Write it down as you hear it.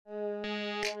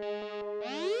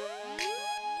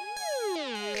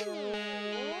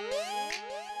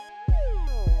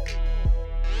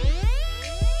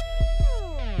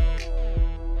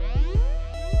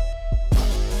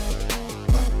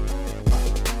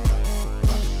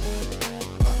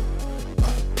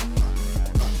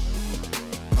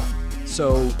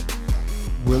So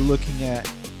we're looking at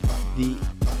the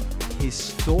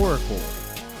historical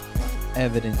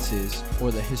evidences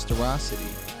or the historicity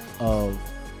of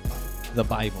the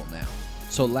Bible now.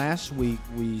 So last week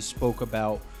we spoke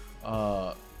about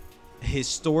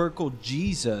historical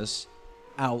Jesus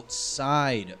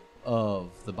outside of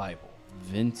the Bible.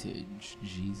 Vintage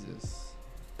Jesus.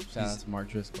 Shout out to Mark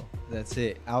Driscoll. That's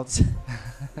it. Outside.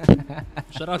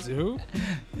 Shout out to who?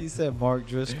 He said Mark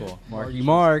Driscoll. Marky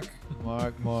Mark.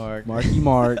 Marky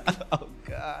Mark. Oh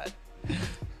God,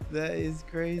 that is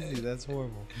crazy. That's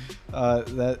horrible.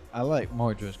 That I like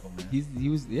Mark Driscoll, man. He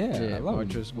was I love Mark him.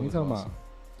 Driscoll What are you is talking awesome.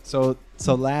 about?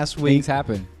 So last week Things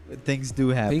happen. things do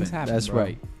happen. Things happen, That's bro.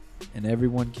 right. And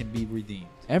everyone can be redeemed.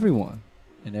 Everyone.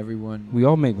 And everyone. We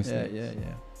all make Yeah, mistakes.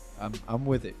 yeah. I'm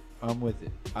with it.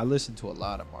 I listen to a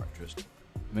lot of Mark Driscoll.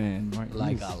 Man, Mark,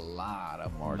 Like he's- a lot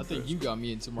of Mark I think Driscoll. you got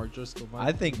me into Mark Driscoll.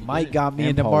 I think You Mike did. got me And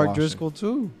into Paul Mark Washington. Driscoll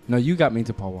too. No, you got me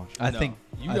into Paul Washington. I No, think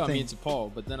you I got me think- into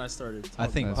Paul, but then I started. I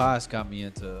think That's Pas got me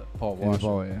into Paul Into Washington.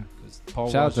 Paul, yeah. 'Cause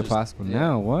Paul Shout out to Washington- Pascal yeah.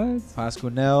 now. What?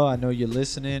 Pasquinel, I know you're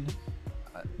listening.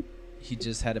 He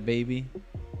just had a baby.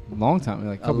 Long time,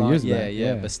 like a A couple long- years yeah, back.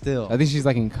 yeah, but still. I think she's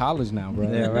like in college now,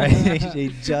 bro. Yeah, right. She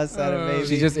just had a baby.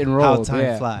 She just enrolled. How time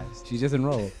yeah. flies. She just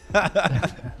enrolled.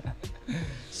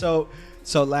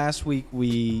 So last week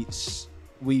we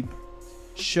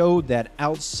showed that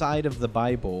outside of the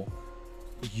Bible,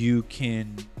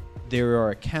 there are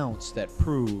accounts that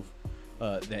prove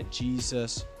that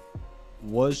Jesus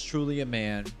was truly a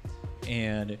man,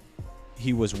 and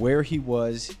he was where he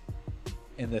was,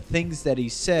 and the things that he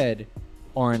said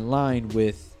are in line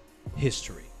with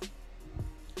history.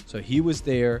 So he was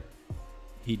there,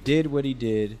 he did what he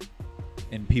did,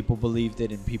 and people believed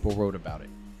it, and people wrote about it.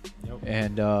 Yep.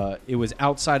 And it was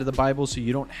outside of the Bible, so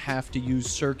you don't have to use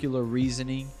circular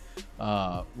reasoning,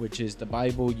 which is the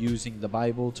Bible using the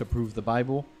Bible to prove the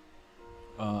Bible.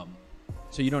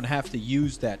 So you don't have to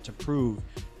use that to prove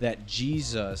that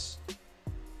Jesus,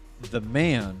 the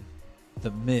man,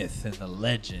 the myth, and the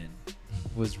legend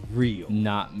was real.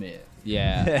 Not myth.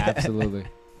 Yeah, absolutely.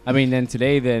 I mean, then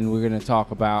today, we're gonna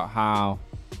talk about how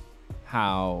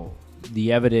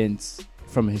the evidence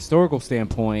from a historical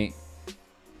standpoint,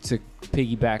 to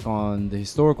piggyback on the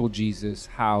historical Jesus,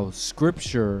 how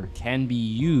Scripture can be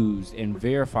used and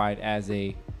verified as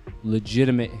a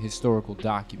legitimate historical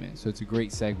document. So it's a great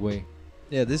segue.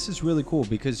 Yeah, this is really cool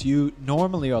because you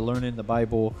normally are learning the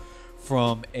Bible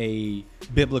from a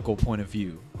biblical point of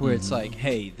view, where it's like,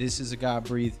 hey, this is a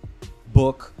God-breathed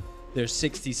book. There's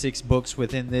 66 books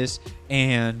within this,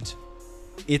 and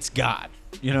it's God.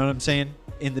 You know what I'm saying?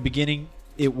 In the beginning,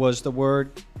 it was the Word,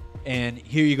 and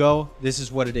here you go. This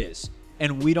is what it is.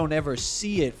 And we don't ever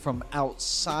see it from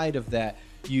outside of that.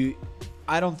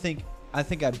 I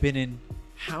think I've been in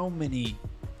how many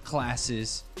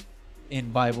classes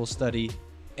in Bible study,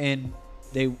 and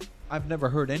I've never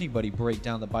heard anybody break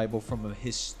down the Bible from a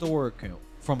historical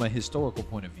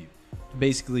point of view. To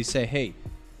basically say, hey,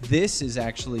 this is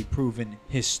actually proven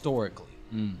historically.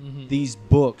 Mm-hmm. These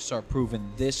books are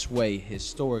proven this way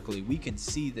historically. We can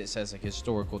see this as a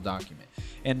historical document.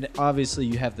 And obviously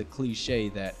you have the cliche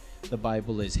that the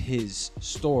Bible is his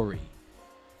story,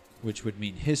 which would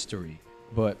mean history.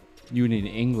 But You need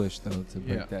English, though, to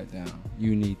break Yeah. that down.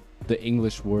 You need the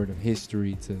English word of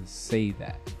history to say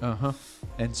that.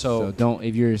 and So don't,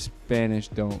 if you're Spanish,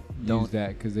 don't Don't- use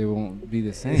that because it won't be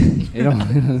the same. It don't.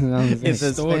 it's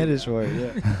a story. Spanish word,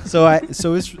 yeah. So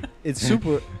it's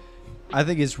super. I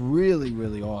think it's really,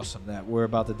 really awesome that we're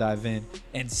about to dive in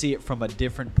and see it from a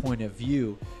different point of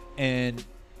view. And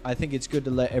I think it's good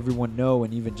to let everyone know,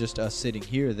 and even just us sitting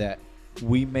here, that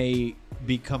we may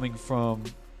be coming from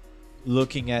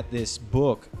looking at this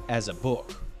book as a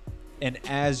book. And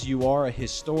as you are a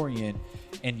historian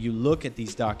and you look at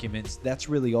these documents, that's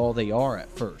really all they are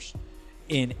at first.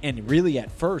 And really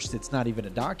at first, it's not even a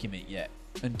document yet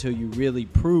until you really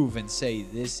prove and say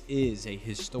this is a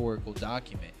historical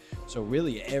document. So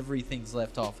really everything's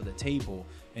left off of the table,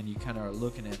 and you kind of are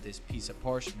looking at this piece of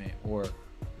parchment or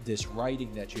this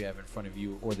writing that you have in front of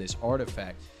you or this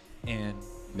artifact, and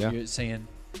you're saying,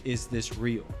 is this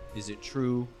real? Is it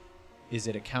true? Is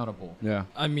it accountable? Yeah.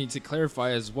 I mean, to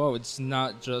clarify as well, it's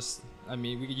not just,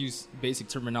 we could use basic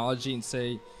terminology and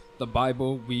say the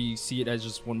Bible, we see it as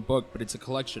just one book, but it's a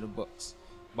collection of books.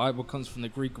 Bible comes from the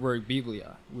Greek word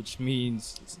biblia, which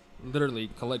means it's literally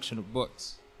collection of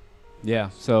books. Yeah.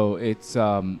 So it's,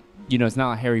 it's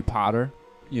not Harry Potter.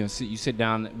 So you sit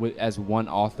down as one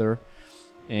author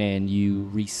and you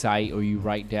recite or you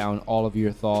write down all of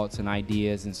your thoughts and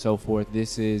ideas and so forth.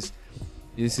 This is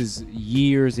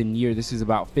years and years. This is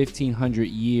about 1,500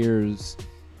 years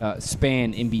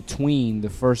span in between the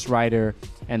first writer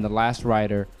and the last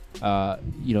writer,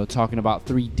 talking about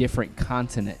 3 different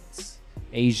continents: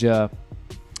 Asia,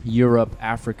 Europe,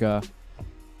 Africa,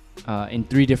 in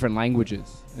 3 different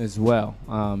languages as well.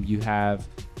 You have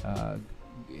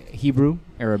Hebrew,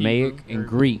 Aramaic, and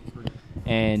Greek.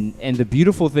 And the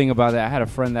beautiful thing about that, I had a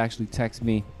friend that actually text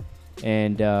me,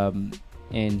 and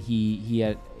he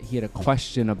had a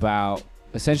question about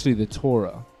essentially the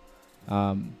Torah,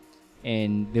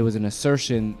 and there was an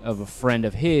assertion of a friend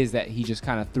of his that he just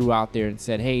kind of threw out there and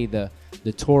said, "Hey, the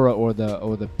Torah or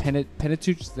the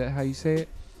Pentateuch, is that how you say it?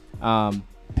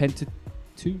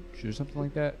 Pentateuch or something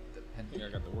like that." I think I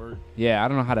got the word. Yeah, I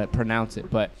don't know how to pronounce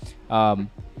it, but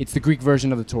it's the Greek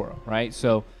version of the Torah, right?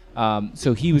 So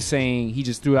he was saying, he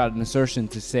just threw out an assertion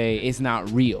to say it's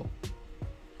not real.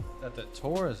 That the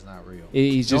Torah is not real.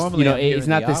 It's just, Normally I'm it's hearing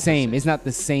not the the same. opposite. It's not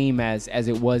the same as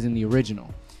it was in the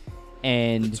original. The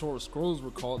And Torah scrolls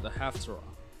were called the Haftarah.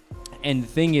 the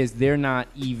thing is, they're not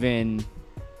even.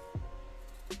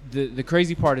 The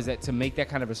crazy part is that to make that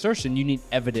kind of assertion, you need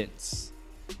evidence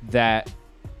that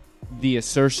the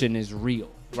assertion is real,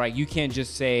 right? You can't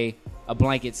just say a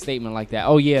blanket statement like that.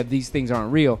 Oh yeah, these things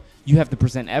aren't real. You have to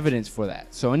present evidence for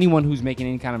that. So anyone who's making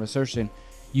any kind of assertion,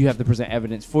 you have to present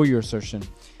evidence for your assertion.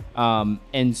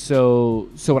 And so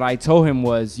what I told him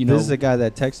was, This is the guy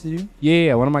that texted you?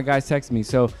 yeah, one of my guys texted me.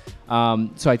 So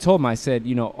I told him, I said,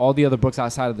 all the other books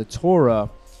outside of the Torah.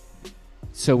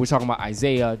 So we're talking about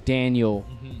Isaiah, Daniel,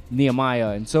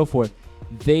 Nehemiah, and so forth.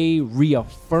 They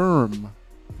reaffirm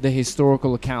the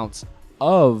historical accounts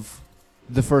of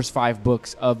the first 5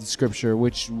 books of the scripture,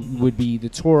 which would be the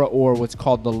Torah, or what's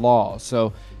called the law.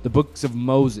 So the books of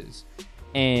Moses.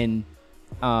 And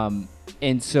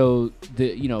so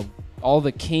all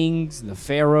the kings, the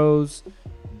pharaohs,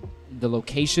 the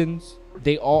locations,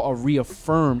 they all are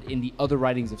reaffirmed in the other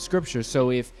writings of scripture.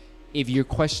 So if you're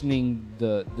questioning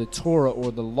the Torah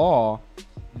or the law,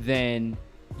 then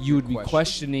you would be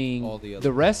questioning all the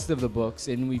the rest of the books.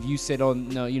 And if you said, "Oh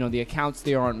no, the accounts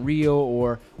there aren't real,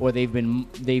 or they've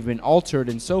been altered,"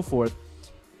 and so forth.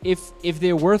 If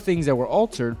there were things that were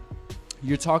altered,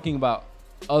 you're talking about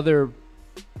other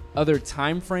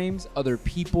time frames, other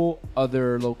people,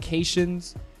 other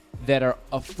locations that are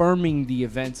affirming the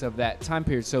events of that time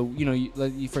period. So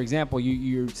for example,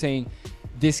 you're saying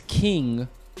this king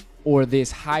or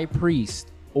this high priest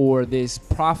or this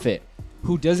prophet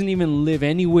who doesn't even live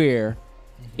anywhere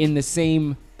in the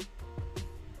same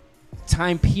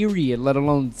time period, let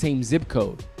alone the same zip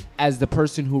code as the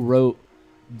person who wrote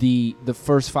the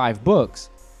first 5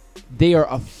 books, they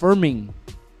are affirming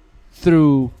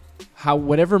through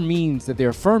whatever means that they're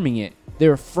affirming it,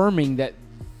 they're affirming that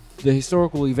the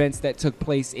historical events that took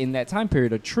place in that time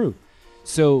period are true.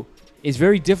 So it's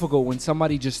very difficult when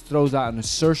somebody just throws out an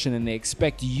assertion and they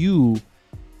expect you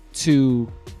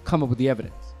to come up with the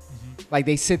evidence. Like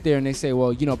they sit there and they say,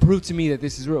 "Well, prove to me that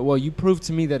this is real." Well, you prove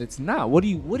to me that it's not. What are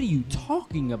you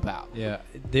talking about? Yeah.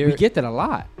 We get that a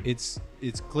lot. It's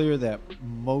clear that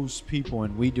most people,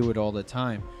 and we do it all the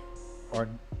time,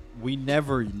 we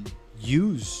never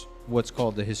use what's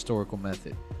called the historical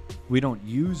method. We don't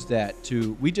use that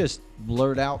we just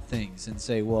blurt out things and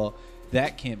say, well,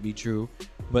 that can't be true.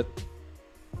 But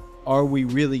are we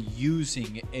really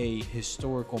using a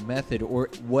historical method, or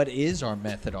what is our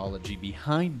methodology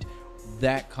behind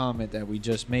that comment that we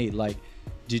just made? Like,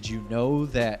 did you know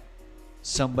that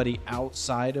somebody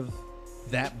outside of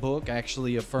that book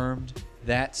actually affirmed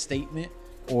that statement,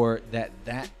 or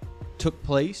that took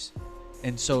place?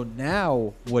 And so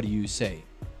now what do you say?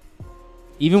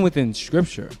 Even within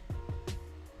scripture,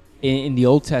 in the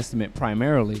Old Testament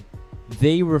primarily,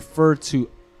 they refer to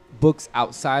books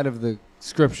outside of the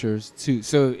scriptures too.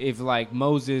 So if like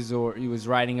Moses, or he was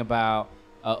writing about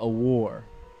a war,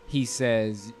 he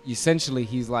says, essentially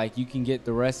he's like, you can get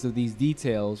the rest of these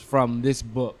details from this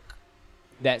book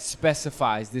that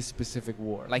specifies this specific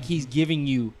war. Like he's giving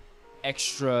you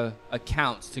extra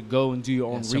accounts to go and do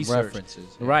your own some research.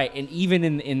 References. Right. And even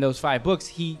in those 5 books,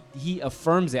 he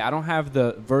affirms it. I don't have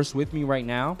the verse with me right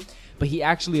now, but he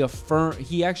actually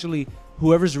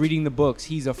whoever's reading the books,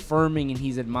 he's affirming and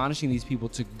he's admonishing these people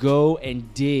to go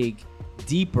and dig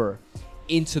deeper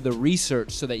into the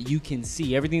research so that you can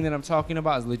see everything that I'm talking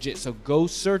about is legit. So go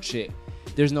search it.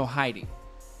 There's no hiding.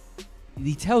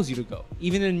 He tells you to go.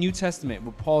 Even in the New Testament,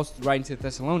 where Paul's writing to the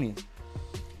Thessalonians,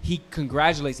 he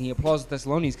congratulates and he applauds the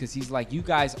Thessalonians because he's like, you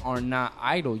guys are not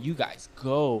idle. You guys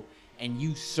go and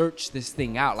you search this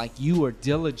thing out. Like, you are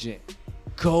diligent.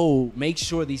 Go make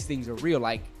sure these things are real.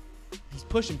 Like, he's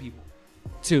pushing people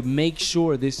to make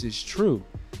sure this is true.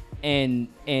 And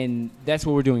that's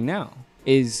what we're doing now.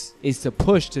 is to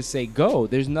push to say, go.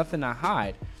 There's nothing to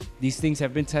hide. These things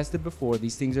have been tested before.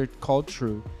 These things are called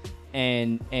true.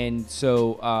 And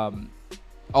so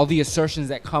all the assertions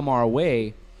that come our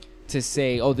way to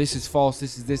say, oh, this is false,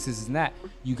 this is that,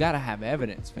 you got to have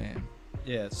evidence, man.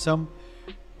 Yeah,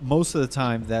 most of the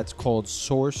time that's called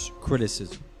source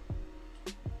criticism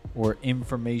or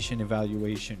information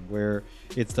evaluation, where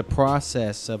it's the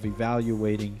process of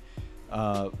evaluating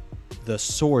the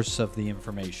source of the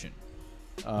information.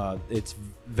 Its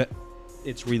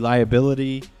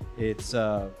reliability, its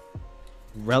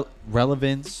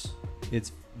relevance,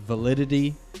 its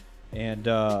validity, and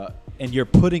you're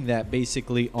putting that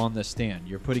basically on the stand.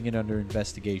 You're putting it under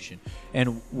investigation.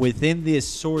 And within this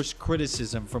source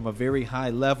criticism from a very high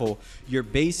level, you're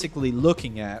basically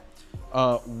looking at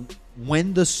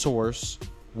when the source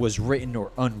was written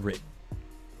or unwritten,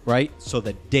 right? So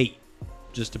the date,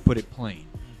 just to put it plain.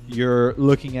 You're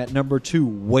looking at number 2,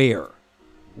 where.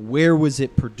 Where was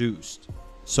it produced?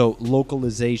 So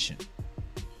localization.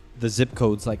 The zip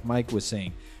codes, like Mike was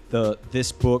saying.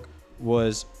 This book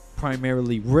was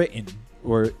primarily written,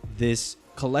 or this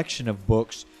collection of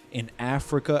books, in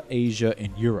Africa, Asia,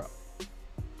 and Europe.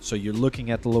 So you're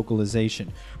looking at the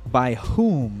localization. By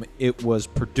whom it was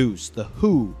produced, the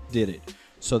who did it.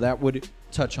 So that would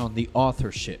touch on the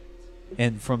authorship.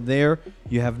 And from there,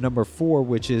 you have number 4,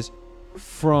 which is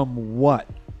from what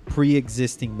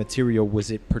pre-existing material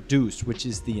was it produced, which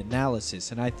is the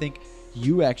analysis. And I think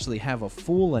you actually have a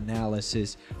full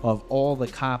analysis of all the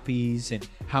copies and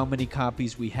how many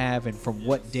copies we have and from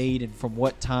what date and from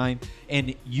what time.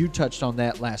 And you touched on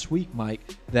that last week, Mike,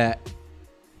 that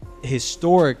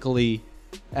historically,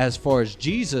 as far as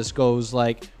Jesus goes,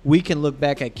 like, we can look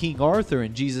back at King Arthur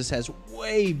and Jesus has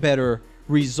way better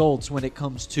results when it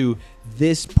comes to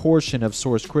this portion of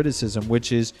source criticism,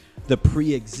 which is the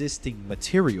pre-existing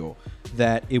material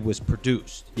that it was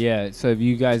produced. Yeah, so if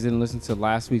you guys didn't listen to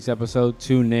last week's episode,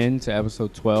 tune in to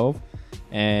episode 12,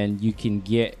 and you can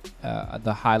get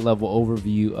the high-level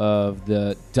overview of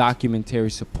the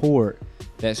documentary support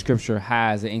that Scripture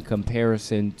has in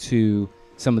comparison to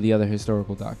some of the other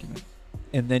historical documents.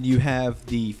 And then you have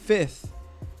the 5th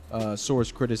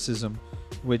source criticism,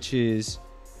 which is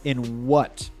in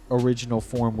what original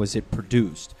form was it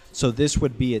produced. So this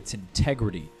would be its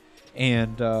integrity.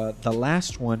 And the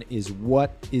last one is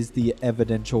what is the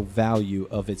evidential value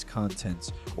of its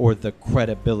contents, or the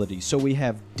credibility. So we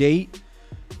have date,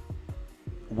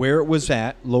 where it was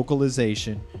at,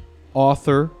 localization,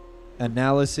 author,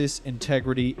 analysis,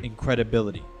 integrity, and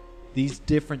credibility. These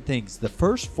different things. The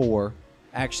first 4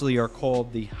 actually are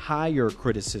called the higher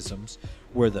criticisms,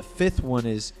 where the 5th one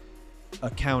is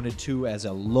accounted to as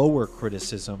a lower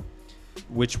criticism,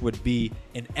 which would be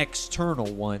an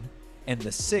external one, and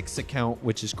the 6th account,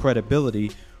 which is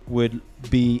credibility, would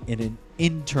be an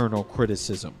internal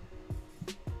criticism.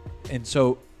 And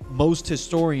so most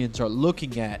historians are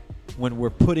looking at, when we're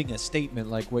putting a statement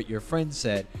like what your friend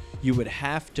said, you would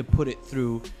have to put it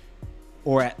through,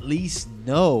 or at least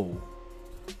know,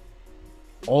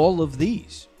 all of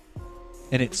these.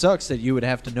 And it sucks that you would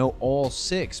have to know all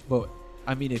 6, but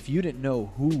I mean, if you didn't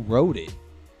know who wrote it,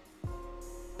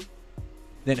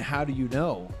 then how do you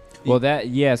know? Well,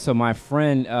 so my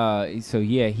friend,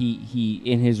 he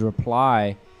in his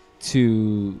reply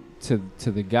to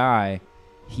the guy,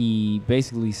 he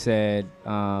basically said,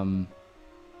 in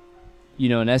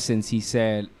essence, he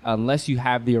said, unless you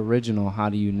have the original, how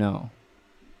do you know?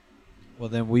 Well,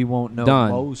 then we won't know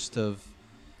most of,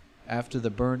 after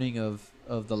the burning of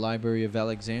the Library of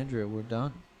Alexandria, we're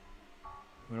done.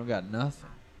 We don't got nothing.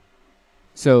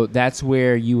 So that's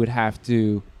where you would have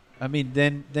to... I mean,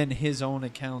 then his own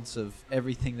accounts of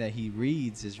everything that he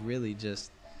reads is really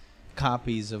just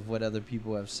copies of what other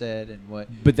people have said and what...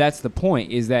 But that's the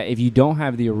point, is that if you don't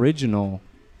have the original,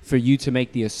 for you to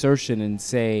make the assertion and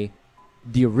say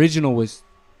the original was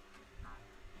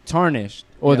tarnished,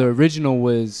 or the original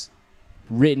was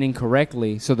written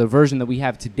incorrectly, so the version that we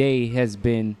have today has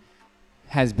been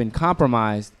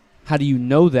compromised, how do you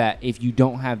know that if you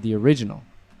don't have the original?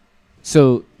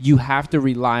 So you have to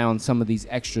rely on some of these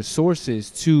extra sources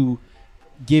to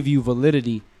give you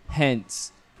validity.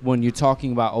 Hence, when you're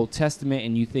talking about Old Testament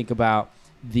and you think about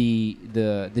the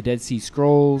Dead Sea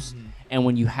Scrolls, and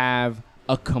when you have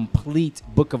a complete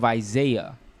book of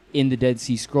Isaiah in the Dead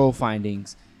Sea Scroll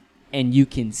findings, and you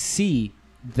can see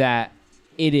that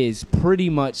it is pretty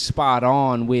much spot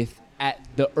on with at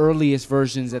the earliest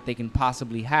versions that they can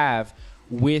possibly have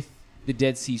with the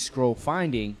Dead Sea Scroll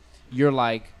finding, you're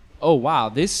like, oh wow,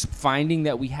 this finding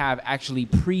that we have actually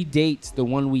predates the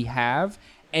one we have,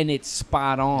 and it's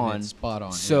spot on. And it's spot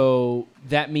on. So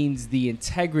that means the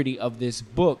integrity of this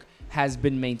book has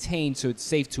been maintained, so it's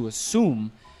safe to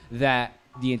assume that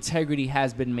the integrity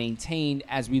has been maintained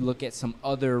as we look at some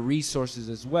other resources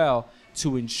as well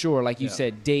to ensure, like you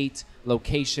said, date,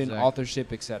 location,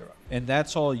 authorship, etc. And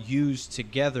that's all used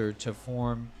together to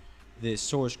form the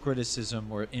source criticism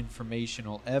or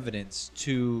informational evidence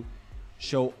to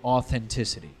show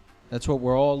authenticity. That's what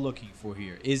we're all looking for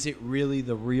here. Is it really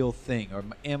the real thing? Or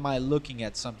am I looking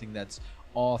at something that's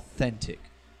authentic?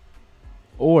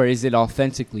 Or is it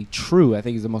authentically true? I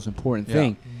think is the most important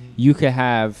thing. You could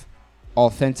have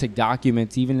authentic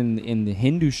documents, even in the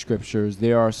Hindu scriptures.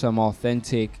 There are some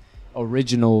authentic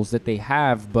originals that they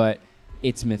have, but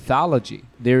it's mythology.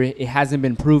 It hasn't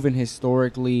been proven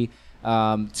historically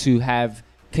to have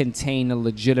contained a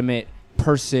legitimate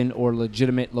person or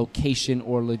legitimate location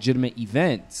or legitimate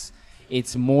events.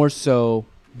 It's more so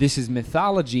this is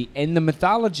mythology, and the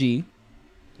mythology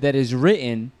that is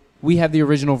written, we have the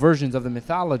original versions of the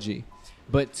mythology.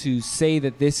 But to say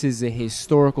that this is a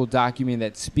historical document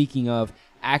that's speaking of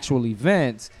actual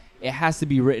events, it has to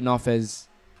be written off as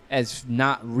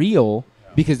not real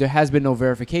because there has been no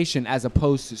verification, as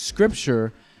opposed to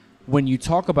scripture. When you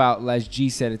talk about, as G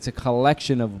said, it's a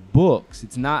collection of books.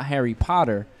 It's not Harry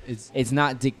Potter. It's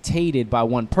not dictated by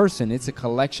one person. It's a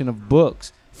collection of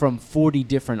books from 40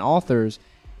 different authors.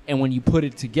 And when you put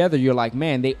it together, you're like,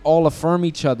 man, they all affirm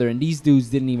each other, and these dudes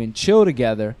didn't even chill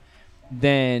together.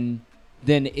 Then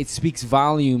it speaks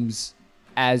volumes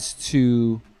as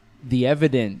to the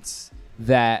evidence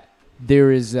that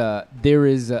there is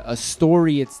a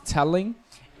story it's telling,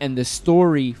 and the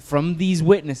story from these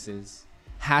witnesses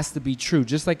has to be true,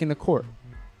 just like in the court.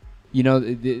 You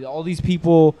know, all these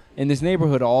people in this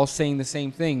neighborhood are all saying the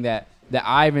same thing, that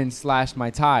Ivan slashed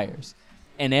my tires.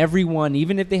 And everyone,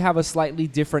 even if they have a slightly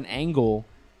different angle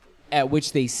at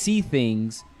which they see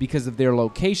things because of their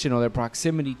location or their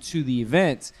proximity to the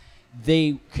events,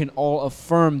 they can all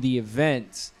affirm the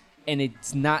events, and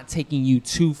it's not taking you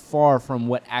too far from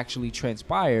what actually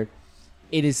transpired.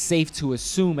 It is safe to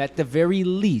assume, at the very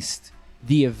least,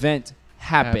 the event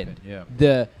happened.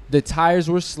 The tires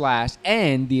were slashed,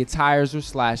 and the tires were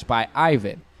slashed by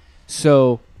Ivan.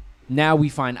 So now we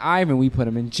find Ivan, we put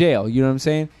him in jail. You know what I'm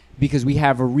saying? Because we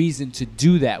have a reason to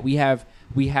do that. We have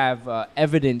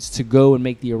evidence to go and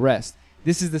make the arrest.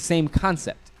 This is the same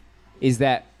concept, is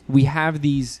that we have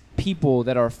these people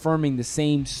that are affirming the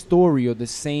same story or the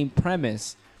same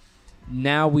premise.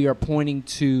 Now we are pointing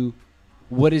to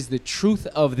what is the truth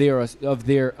of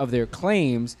their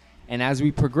claims, and as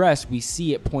we progress, we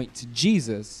see it point to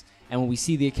Jesus. And when we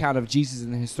see the account of Jesus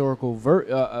and the historical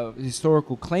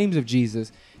claims of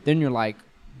Jesus, then you're like,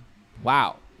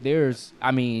 wow.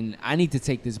 I need to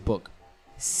take this book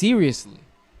seriously,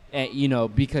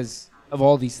 because of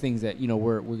all these things that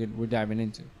we're diving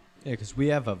into. Yeah, because we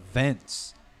have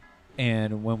events,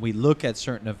 and when we look at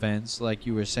certain events, like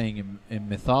you were saying in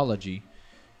mythology,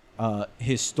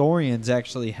 historians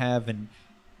actually have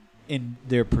in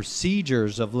their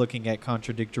procedures of looking at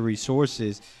contradictory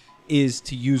sources is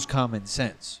to use common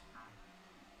sense,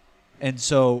 and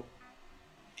so.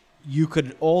 You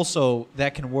could also,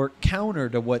 that can work counter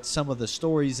to what some of the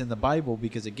stories in the Bible,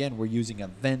 because again, we're using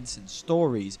events and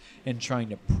stories and trying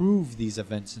to prove these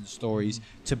events and stories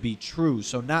to be true.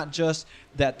 So not just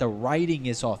that the writing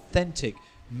is authentic,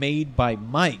 made by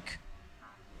Mike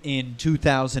in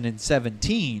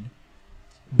 2017,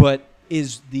 but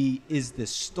is the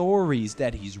stories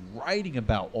that he's writing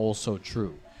about also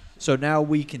true? So now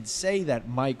we can say that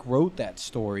Mike wrote that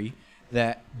story,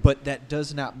 but that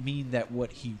does not mean that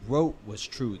what he wrote was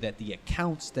true, that the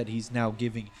accounts that he's now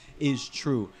giving is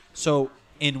true. So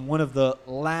in one of the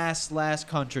last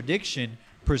contradiction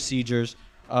procedures,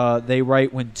 they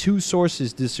write, when two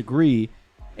sources disagree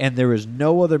and there is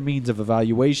no other means of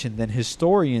evaluation, then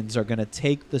historians are going to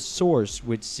take the source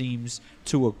which seems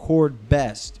to accord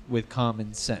best with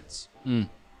common sense.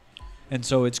 And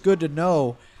so it's good to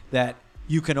know that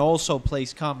you can also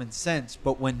place common sense,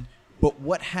 but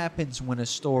what happens when a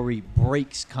story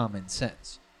breaks common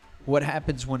sense? What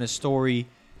happens when a story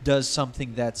does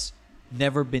something that's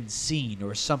never been seen,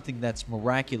 or something that's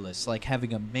miraculous, like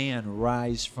having a man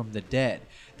rise from the dead?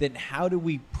 Then how do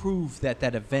we prove that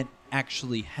event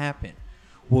actually happened?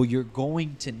 Well, you're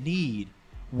going to need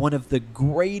one of the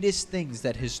greatest things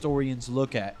that historians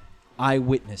look at,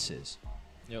 eyewitnesses.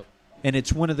 Yep. And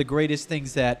it's one of the greatest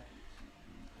things that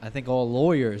I think all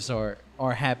lawyers are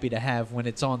happy to have when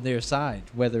it's on their side,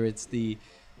 whether it's the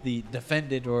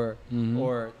defendant or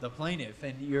the plaintiff.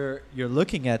 And you're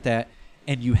looking at that,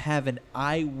 and you have an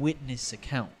eyewitness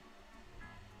account.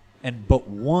 But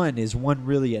is one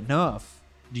really enough?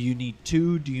 Do you need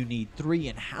two? Do you need three?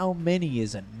 And how many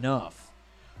is enough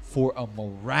for a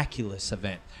miraculous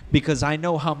event, because I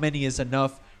know how many is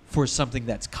enough for something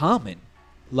that's common.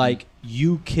 Like,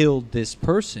 you killed this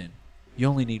person, you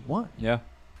only need one. Yeah.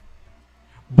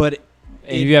 But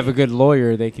And if you have a good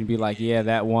lawyer, they can be like, yeah,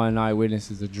 that one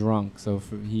eyewitness is a drunk, so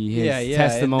his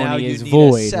testimony and now is you need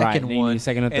void. a second Right? And then you one, need a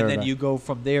second or third. and then right. you go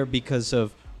from there because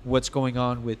of what's going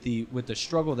on with the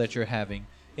struggle that you're having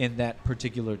in that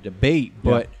particular debate.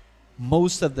 But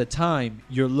most of the time,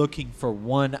 you're looking for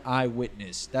one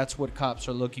eyewitness. That's what cops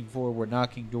are looking for. We're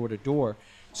knocking door to door.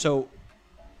 So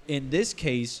in this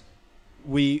case,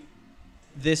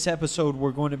 this episode,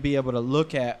 we're going to be able to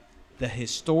look at the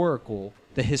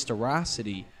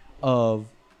historicity of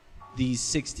these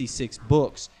 66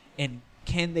 books, and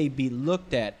can they be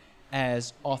looked at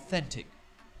as authentic?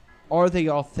 Are they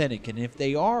authentic? And if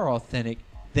they are authentic,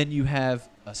 then you have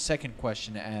a second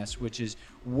question to ask, which is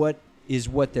what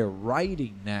they're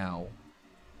writing now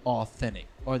authentic?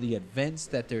 Are the events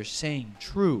that they're saying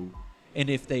true? And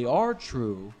if they are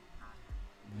true,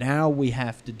 now we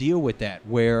have to deal with that,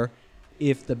 where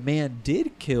if the man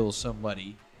did kill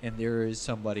somebody and there is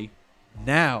somebody,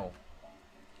 now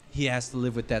he has to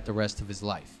live with that the rest of his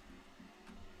life.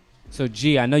 So,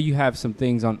 G, I know you have some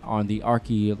things on the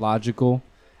archaeological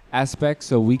aspect,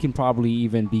 so we can probably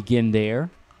even begin there.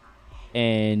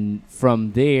 And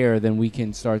from there, then we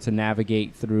can start to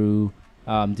navigate through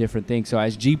different things. So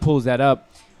as G pulls that up,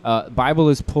 Bible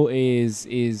is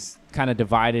kind of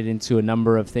divided into a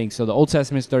number of things. So the Old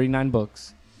Testament is 39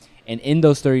 books. And in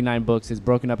those 39 books, it's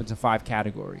broken up into 5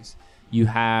 categories. You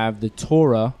have the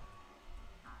Torah,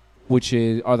 which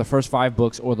are the first 5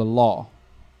 books, or the law.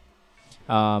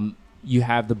 You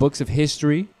have the books of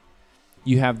history.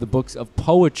 You have the books of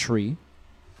poetry.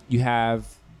 You have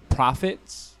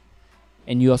prophets.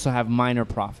 And you also have minor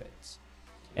prophets.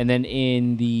 And then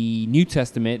in the New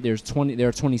Testament, there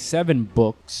are 27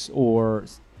 books, or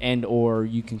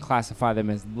you can classify them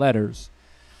as letters,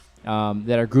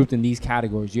 that are grouped in these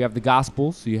categories. You have the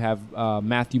Gospels, so you have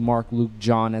Matthew, Mark, Luke,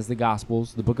 John as the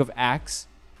Gospels. The book of Acts,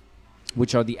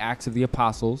 which are the Acts of the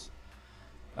Apostles.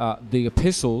 The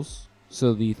epistles,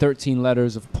 so the 13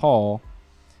 letters of Paul.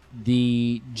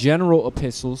 The general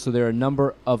epistles, so there are a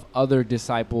number of other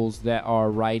disciples that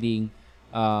are writing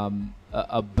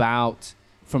about,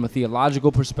 from a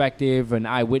theological perspective, an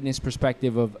eyewitness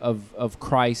perspective of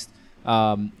Christ,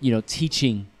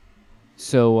 teaching.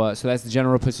 So that's the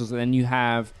general epistles, and then you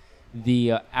have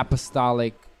the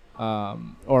apostolic,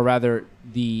 or rather,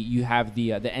 you have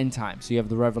the end time. So you have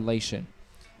the Revelation,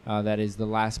 that is the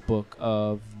last book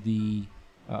of the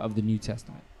New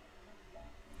Testament.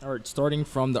 All right, starting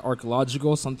from the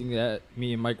archaeological, something that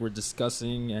me and Mike were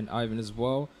discussing, and Ivan as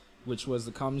well, which was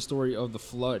the common story of the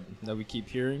flood that we keep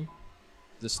hearing.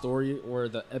 The story, or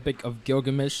the Epic of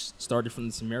Gilgamesh, started from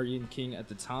the Sumerian king at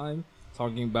the time,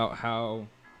 talking about how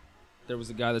there was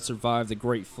a guy that survived the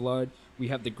Great Flood. We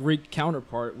have the Greek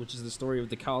counterpart, which is the story of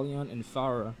Deucalion and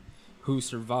Phara, who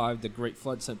survived the Great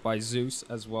Flood sent by Zeus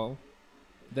as well.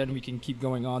 Then we can keep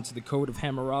going on to the Code of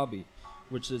Hammurabi,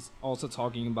 which is also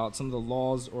talking about some of the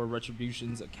laws or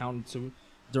retributions accounted to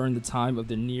during the time of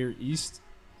the Near East,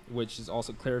 which is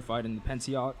also clarified in the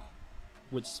Pentateuch,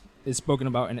 which is spoken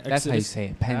about in Exodus. That's how you say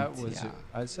it, Pentateuch.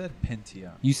 I said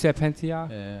Pentateuch. You said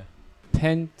Pentateuch? Yeah.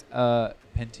 Pentateuch. I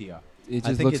It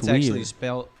just think looks it's weird. actually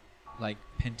spelled like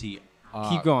Pentateuch.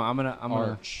 Keep going. I'm gonna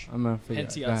figure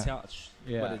it out. Pentateuch,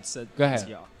 Yeah. but it said Go ahead.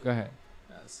 Pentateuch. Go ahead.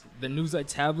 Yes. The Nuzite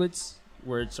tablets,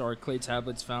 which are clay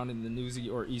tablets found in the Nuzi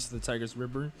or east of the Tigris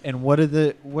River. And what are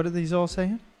these all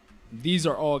saying? These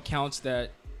are all accounts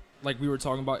that, like we were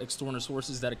talking about, external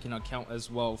sources that can account as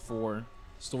well for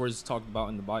stories talked about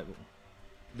in the Bible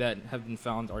that have been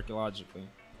found archaeologically.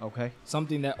 Okay.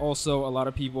 Something that also a lot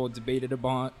of people debated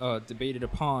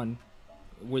upon,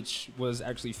 which was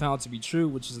actually found to be true,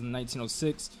 which is in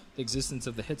 1906, the existence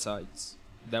of the Hittites,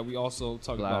 that we also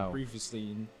talked about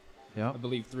previously in, I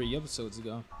believe, 3 episodes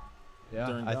ago.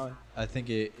 Yeah, I think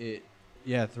it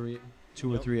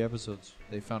 2 or 3 episodes.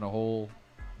 They found a whole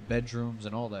bedrooms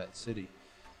and all that city.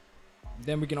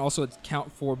 Then we can also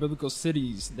account for biblical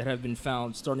cities that have been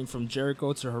found, starting from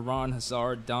Jericho to Haran,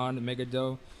 Hazar, Dan,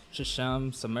 Megiddo,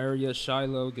 Shechem, Samaria,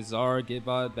 Shiloh, Gezer,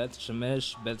 Gibeah, Beth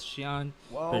Shemesh, Beth Shean,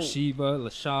 Beersheba,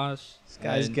 Lashash. This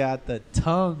guy's got the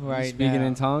tongue right speaking now.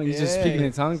 in tongues. He's just speaking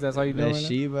in tongues. That's all you're doing.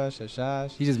 Beersheba,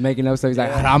 Shashash. He's just making up stuff. He's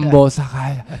like Rambo,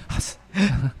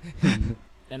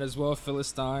 and as well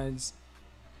Philistines,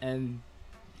 and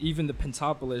even the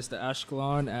Pentapolis, the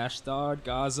Ashkelon, Ashdod,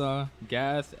 Gaza,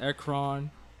 Gath,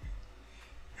 Ekron.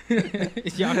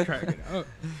 Y'all cracking up.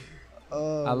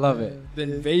 I love it. The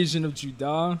invasion of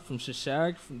Judah from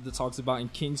Shishak, that talks about in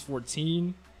Kings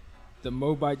 14. The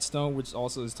Moabite stone, which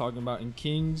also is talking about in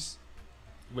Kings,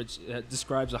 which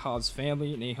describes Ahab's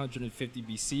family in 850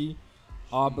 BC.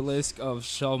 Obelisk of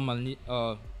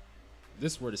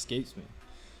this word escapes me.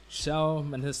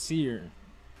 Shalmaneser,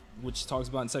 which talks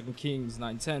about in 2 Kings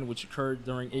 9:10, which occurred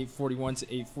during 841 to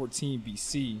 814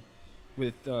 BC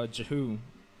with Jehu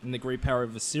and the great power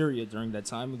of Assyria during that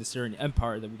time, with the Assyrian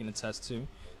Empire that we can attest to,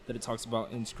 that it talks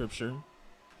about in Scripture.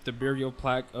 The burial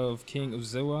plaque of King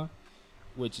Uzziah,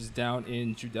 which is down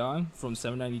in Judah from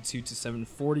 792 to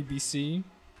 740 BC,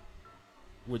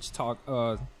 which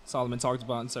Solomon talked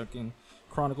about in 2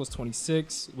 Chronicles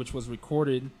 26, which was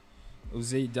recorded,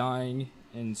 Uzziah dying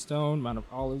in stone, Mount of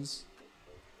Olives.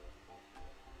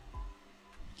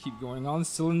 Keep going on.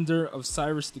 Cylinder of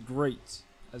Cyrus the Great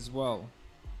as well,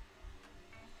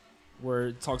 where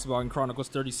it talks about in Chronicles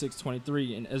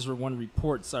 36:23 and Ezra 1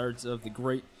 reports Cyrus of the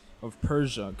Great of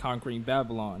Persia conquering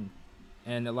Babylon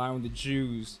and allowing the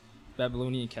Jews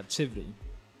Babylonian captivity.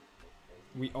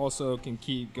 We also can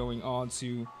keep going on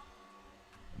to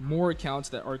more accounts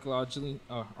that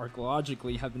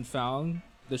archaeologically have been found.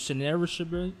 The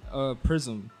Sennacherib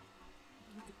prism.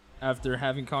 After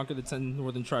having conquered the 10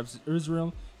 northern tribes of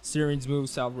Israel, Syrians moved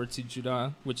southward to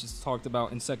Judah, which is talked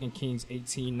about in 2 Kings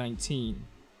 18:19.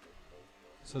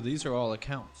 So these are all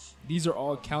accounts. These are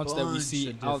all accounts that we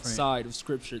see outside of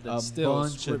Scripture that still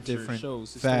Scripture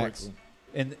shows historically.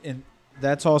 And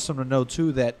that's awesome to know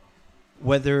too, that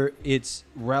whether it's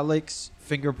relics,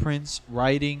 fingerprints,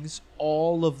 writings,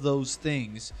 all of those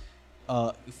things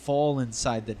fall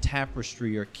inside the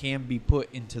tapestry or can be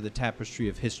put into the tapestry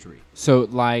of history. So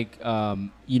like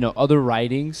other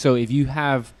writings. So if you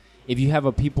have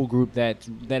a people group that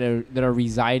are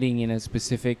residing in a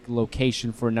specific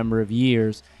location for a number of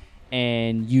years,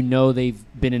 and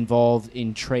they've been involved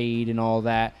in trade and all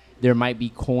that, there might be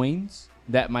coins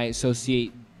that might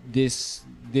associate this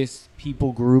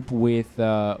people group with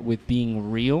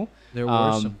being real. There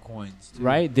were some coins too.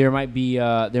 Right? There might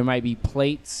be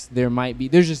plates.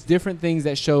 There's just different things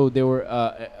that show there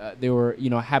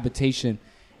were habitation,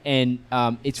 and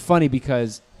it's funny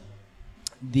because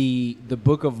the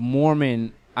Book of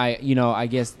Mormon, I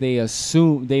guess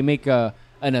they make an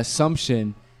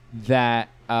assumption that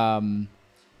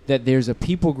that there's a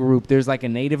people group. There's like a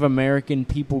Native American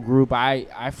people group.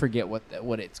 I forget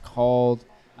what it's called.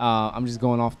 I'm just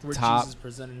going off the where top. Jesus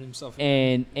presented himself.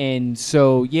 And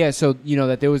so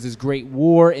that there was this great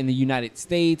war in the United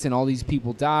States and all these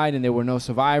people died and there were no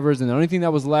survivors and the only thing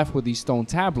that was left were these stone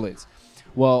tablets.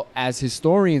 Well, as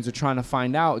historians are trying to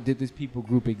find out, did this people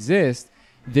group exist?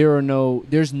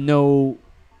 There's no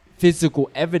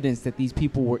physical evidence that these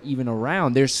people were even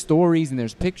around. There's stories and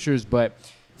there's pictures, but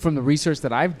from the research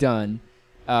that I've done,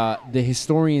 the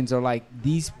historians are like,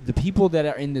 the people that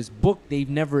are in this book, they've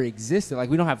never existed. Like,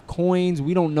 we don't have coins.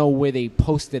 We don't know where they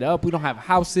posted up. We don't have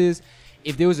houses.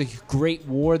 If there was a great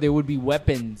war, there would be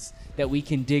weapons that we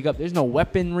can dig up. There's no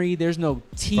weaponry. There's no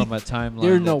teeth. From a timeline.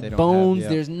 There's no bones.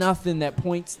 Have, yeah. There's nothing that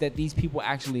points that these people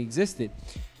actually existed.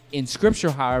 In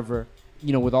Scripture, however,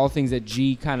 with all things that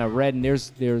G kind of read, and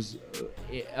there's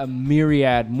a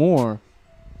myriad more,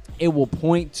 it will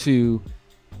point to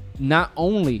not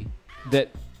only that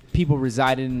people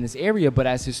resided in this area, but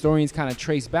as historians kind of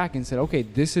trace back and said, okay,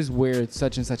 this is where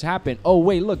such and such happened. Oh,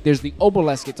 wait, look, there's the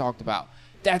obelisk it talked about.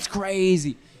 That's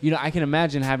crazy. I can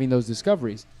imagine having those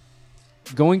discoveries.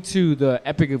 Going to the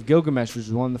Epic of Gilgamesh, which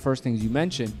was one of the first things you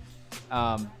mentioned,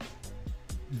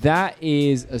 that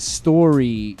is a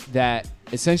story that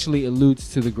essentially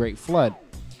alludes to the Great Flood.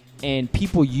 And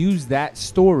people use that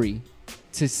story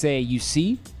to say, you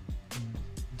see,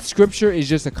 Scripture is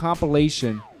just a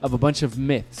compilation of a bunch of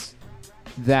myths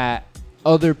that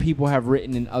other people have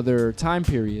written in other time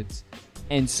periods.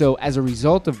 And so as a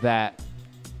result of that,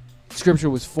 Scripture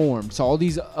was formed. So all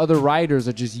these other writers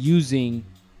are just using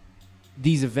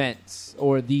these events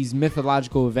or these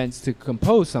mythological events to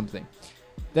compose something.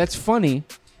 That's funny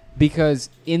because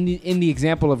in the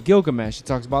example of Gilgamesh, it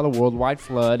talks about a worldwide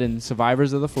flood and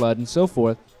survivors of the flood and so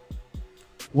forth.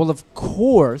 Well, of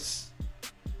course,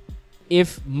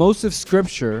 if most of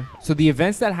Scripture, so the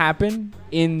events that happen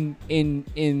in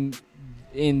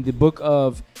the book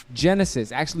of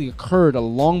Genesis actually occurred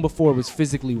long before it was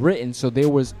physically written, so there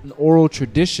was an oral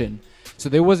tradition. So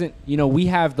there wasn't, we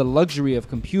have the luxury of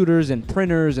computers and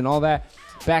printers and all that.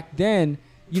 Back then,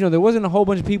 there wasn't a whole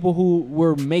bunch of people who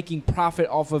were making profit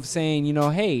off of saying,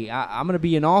 hey, I'm going to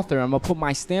be an author, I'm going to put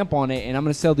my stamp on it, and I'm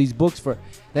going to sell these books for.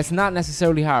 That's not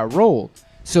necessarily how it rolled.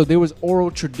 So there was oral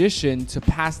tradition to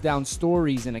pass down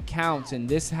stories and accounts, and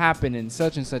this happened and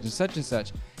such and such and such and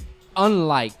such.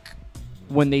 Unlike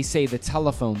when they say the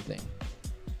telephone thing.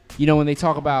 You know, when they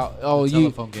talk about,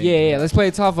 telephone game. Yeah, let's play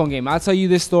a telephone game. I'll tell you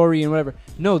this story and whatever.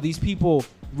 No, these people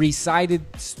recited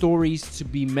stories to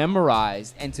be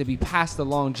memorized and to be passed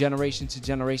along generation to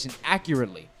generation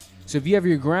accurately. So if you have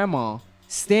your grandma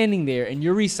standing there and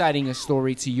you're reciting a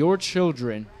story to your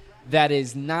children that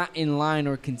is not in line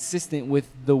or consistent with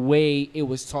the way it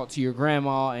was taught to your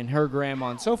grandma and her grandma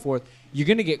and so forth, you're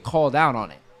going to get called out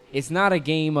on it. It's not a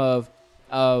game of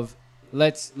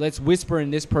let's whisper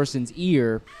in this person's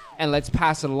ear and let's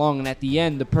pass it along, and at the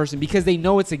end the person, because they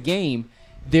know it's a game,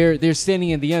 they're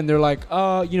standing at the end, they're like,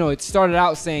 it started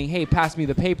out saying, hey, pass me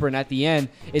the paper, and at the end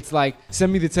it's like,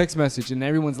 send me the text message, and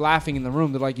everyone's laughing in the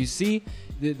room. They're like, you see,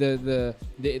 the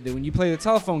when you play the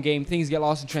telephone game, things get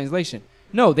lost in translation.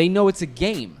 No, they know it's a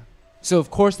game. So,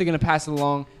 of course, they're going to pass it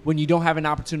along when you don't have an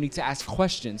opportunity to ask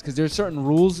questions, because there are certain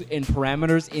rules and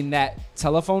parameters in that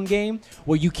telephone game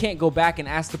where you can't go back and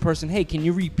ask the person, hey, can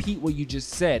you repeat what you just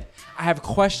said? I have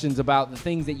questions about the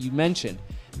things that you mentioned,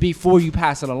 before you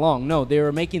pass it along. No, they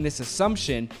were making this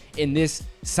assumption in this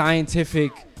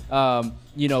scientific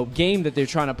game that they're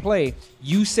trying to play.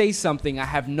 You say something, I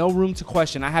have no room to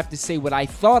question. I have to say what I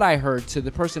thought I heard to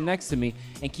the person next to me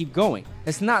and keep going.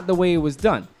 That's not the way it was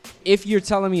done. If you're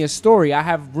telling me a story, I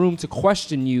have room to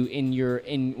question you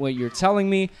in what you're telling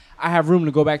me. I have room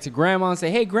to go back to grandma and say,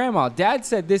 hey, grandma, dad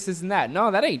said this and that. No,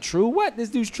 that ain't true. What? This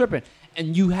dude's tripping.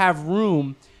 And you have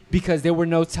room because there were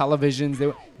no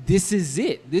televisions. This is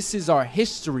it. This is our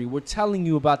history. We're telling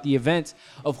you about the events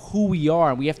of who we are.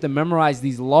 And we have to memorize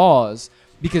these laws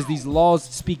because these laws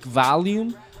speak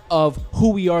volume of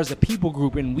who we are as a people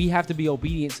group, and we have to be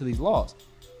obedient to these laws.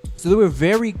 So they were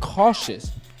very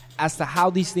cautious as to how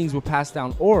these things were passed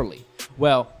down orally.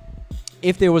 Well,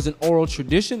 if there was an oral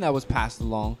tradition that was passed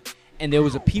along and there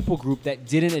was a people group that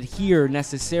didn't adhere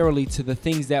necessarily to the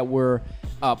things that were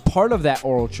part of that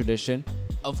oral tradition,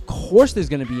 of course there's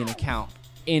going to be an account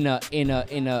in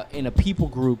a people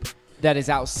group that is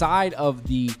outside of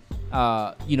the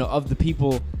of the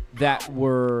people that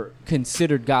were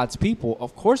considered God's people.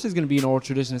 Of course there's going to be an oral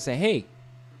tradition to say, hey,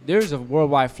 there's a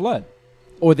worldwide flood,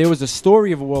 or there was a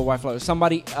story of a worldwide flood, or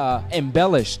somebody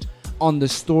embellished on the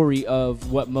story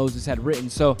of what Moses had written.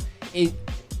 So it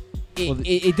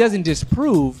doesn't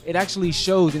disprove, it actually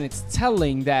shows, and it's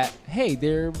telling that, hey,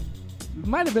 there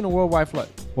might have been a worldwide flood.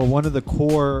 Well, one of the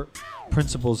core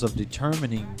principles of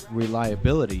determining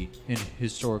reliability in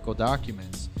historical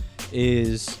documents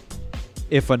is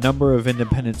if a number of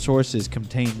independent sources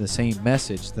contain the same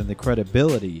message, then the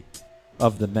credibility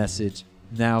of the message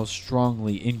now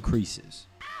strongly increases.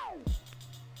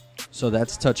 So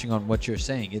that's touching on what you're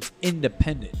saying. It's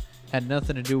independent, had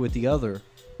nothing to do with the other,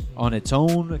 on its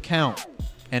own account.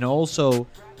 And also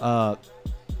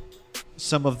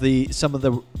some of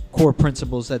the core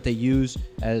principles that they use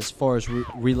as far as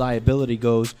reliability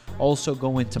goes also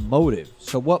go into motive.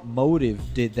 So what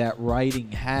motive did that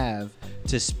writing have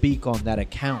to speak on that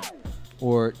account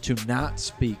or to not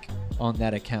speak on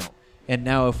that account? And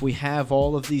now if we have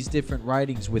all of these different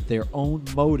writings with their own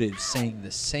motives saying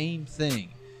the same thing,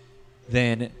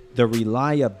 then the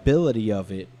reliability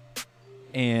of it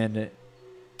and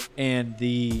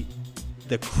the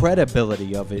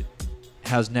credibility of it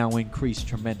has now increased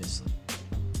tremendously.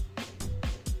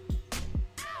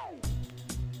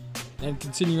 And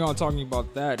continuing on talking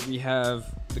about that, we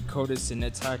have the Codex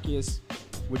Sinaiticus,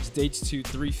 which dates to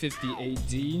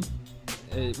 350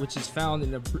 AD, which is found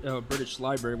in a British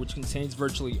library, which contains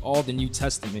virtually all the New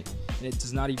Testament, and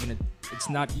it's not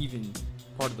even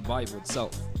part of the Bible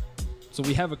itself. So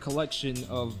we have a collection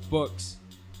of books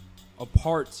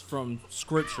apart from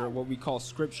Scripture, what we call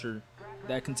Scripture,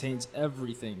 that contains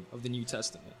everything of the New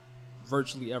Testament,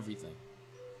 virtually everything.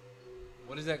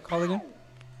 What is that called again?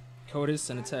 Codex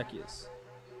Sinaiticus.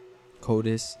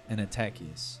 Codex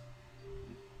Sinaiticus.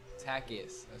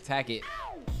 Attackis.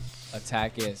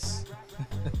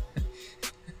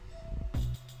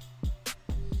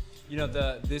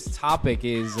 This topic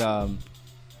is, and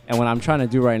what I'm trying to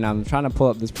do right now, I'm trying to pull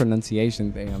up this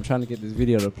pronunciation thing. I'm trying to get this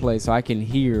video to play so I can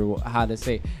hear how to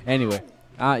say. Anyway,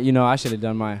 I should have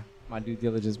done my due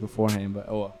diligence beforehand, but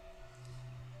oh well.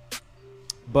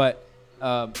 But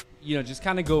just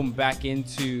kind of going back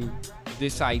into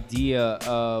this idea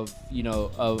of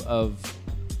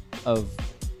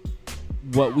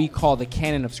what we call the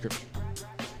canon of Scripture.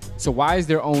 So why is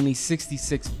there only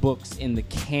 66 books in the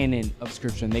canon of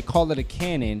Scripture? And they call it a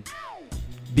canon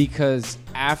because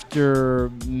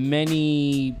after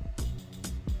many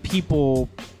people,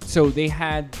 so they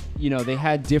had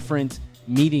different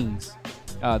meetings.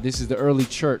 This is the early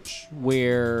church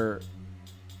where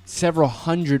several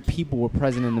hundred people were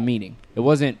present in the meeting. It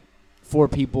wasn't four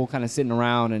people kind of sitting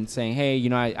around and saying, hey, you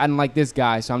know, I didn't like this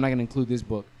guy, so I'm not going to include this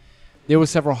book. There were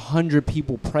several hundred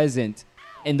people present,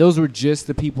 and those were just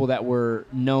the people that were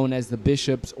known as the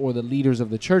bishops or the leaders of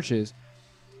the churches.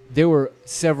 There were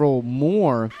several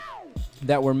more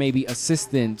that were maybe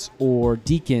assistants or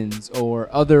deacons or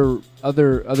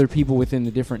other people within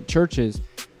the different churches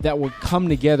that would come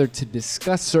together to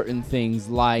discuss certain things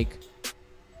like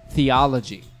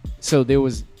theology. So there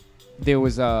was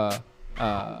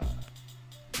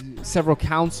several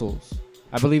councils.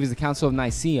 I believe it's the Council of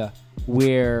Nicaea,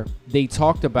 where they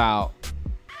talked about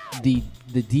the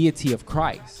deity of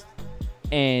Christ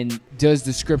and does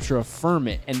the scripture affirm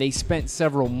it. And they spent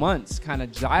several months kind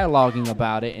of dialoguing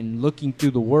about it and looking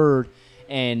through the word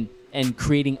and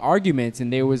creating arguments.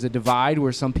 And there was a divide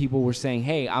where some people were saying,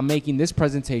 hey, I'm making this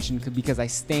presentation because I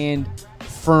stand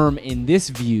firm in this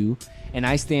view, and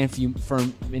I stand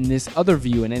firm in this other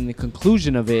view. And in the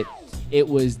conclusion of it, it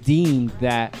was deemed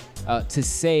that to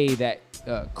say that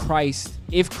Christ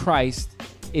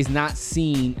is not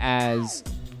seen as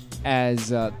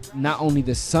not only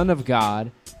the Son of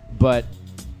God, but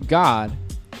God,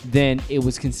 then it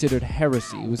was considered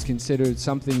heresy. It was considered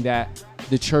something that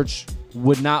the church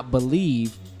would not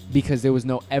believe because there was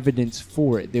no evidence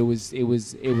for it. It was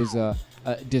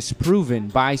disproven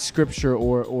by Scripture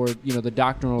or the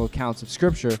doctrinal accounts of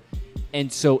Scripture,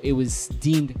 and so it was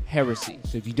deemed heresy.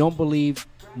 So if you don't believe,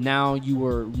 now you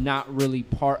are not really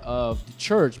part of the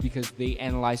church because they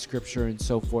analyze Scripture and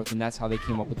so forth, and that's how they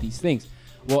came up with these things.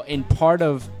 Well,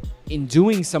 in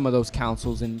doing some of those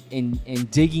councils and in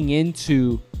digging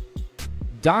into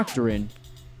doctrine,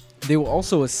 they were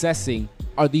also assessing,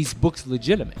 are these books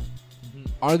legitimate? Mm-hmm.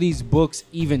 Are these books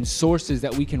even sources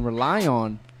that we can rely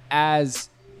on as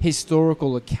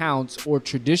historical accounts or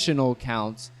traditional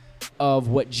accounts of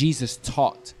what Jesus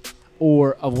taught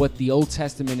or of what the Old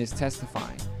Testament is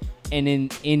testifying? And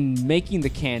in making the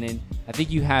canon, I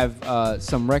think you have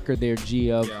some record there,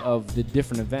 G, of the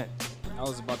different events. I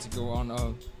was about to go on.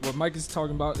 What Mike is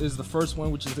talking about is the first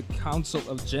one, which is the Council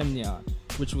of Gemnion,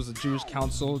 which was a Jewish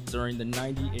council during the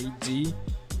 90 AD,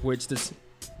 which this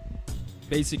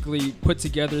basically put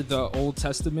together the Old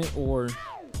Testament or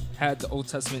had the Old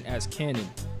Testament as canon.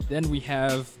 Then we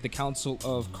have the Council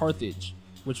of Carthage,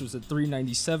 which was at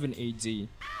 397 AD,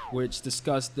 which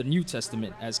discussed the New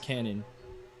Testament as canon.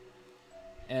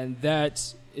 And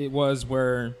that it was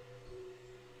where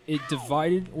it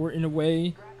divided, or in a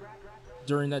way,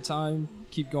 during that time,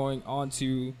 keep going on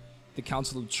to the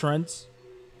Council of Trent,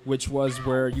 which was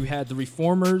where you had the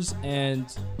Reformers and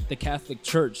the Catholic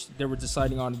Church. They were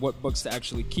deciding on what books to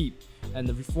actually keep. And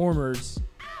the Reformers,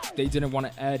 they didn't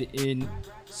want to add in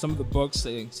some of the books,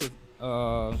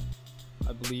 I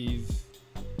believe,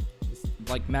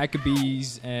 like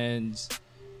Maccabees and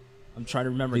I'm trying to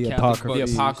remember the Catholic Apocrypha.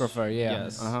 books. The Apocrypha, yeah.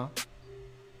 Yes. Uh-huh.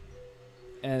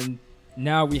 And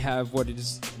now we have what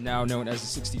is now known as the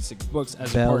 66 books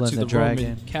as Bell a part and to the the Roman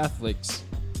Dragon. Catholics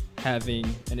having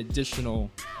an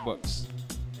additional books,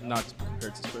 not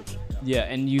compared to Scripture. Yeah,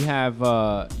 and you have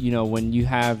when you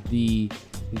have the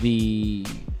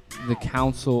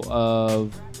Council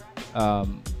of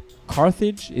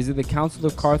Carthage. Is it the Council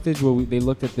of Carthage where they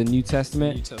looked at the New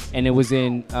Testament? New Testament. And it was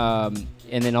in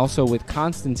and then also with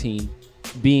Constantine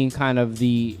being kind of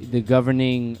the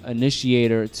governing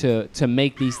initiator to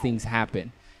make these things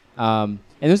happen. And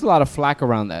there's a lot of flack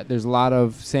around that. There's a lot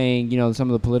of saying, some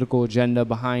of the political agenda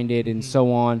behind it and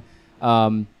so on.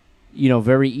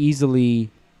 Very easily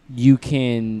you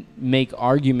can make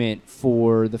argument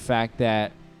for the fact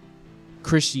that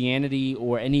Christianity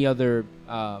or any other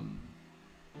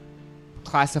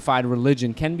classified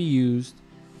religion can be used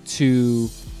to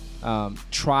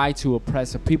try to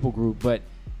oppress a people group, but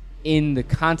in the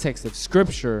context of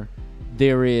Scripture,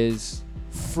 there is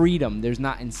freedom. There's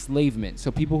not enslavement.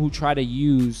 So people who try to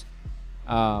use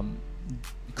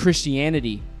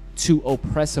Christianity to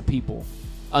oppress a people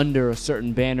under a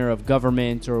certain banner of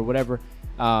government or whatever,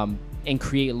 and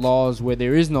create laws where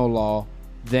there is no law,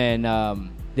 then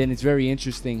it's very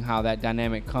interesting how that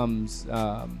dynamic comes.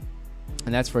 And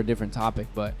that's for a different topic,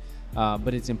 but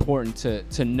it's important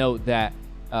to note that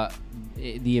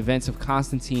the events of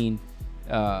Constantine,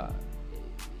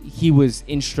 he was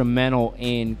instrumental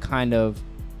in kind of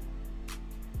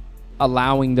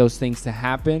allowing those things to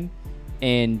happen,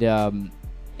 and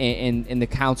the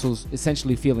councils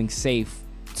essentially feeling safe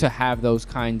to have those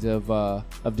kinds of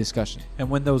discussion. And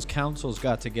when those councils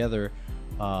got together,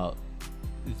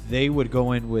 they would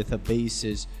go in with a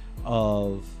basis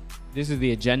of This is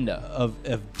the agenda of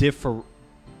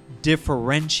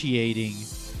differentiating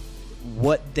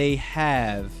what they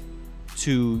have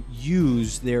to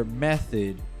use their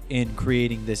method in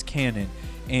creating this canon.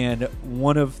 And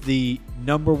one of the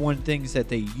number one things that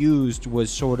they used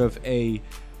was sort of I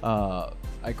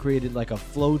created like a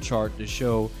flow chart to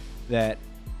show that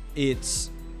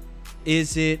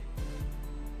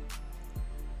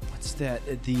what's that?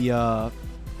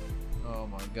 Oh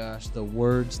my gosh, the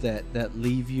words that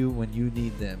leave you when you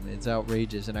need them. It's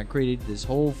outrageous. And I created this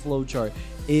whole flow chart.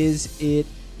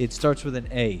 It starts with an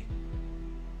A,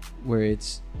 where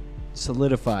it's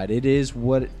solidified. It is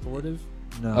what Authoritative?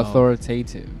 no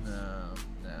Authoritative.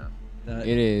 no.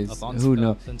 It is. Authentic- Who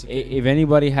knows? authenticated. If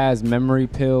anybody has memory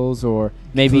pills, or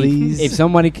maybe Please if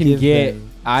somebody can give get them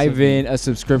Ivan a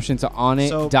subscription to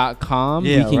Onnit.com,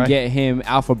 Yeah, we can right. get him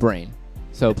Alpha Brain.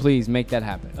 So please make that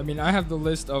happen. I mean, I have the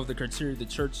list of the criteria the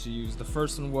church used. The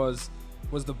first one was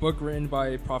the book written by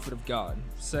a prophet of God?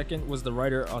 Second, was the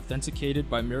writer authenticated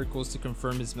by miracles to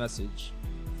confirm his message?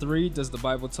 3, does the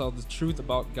Bible tell the truth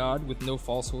about God with no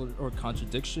falsehood or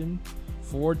contradiction?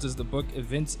 4, does the book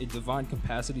evince a divine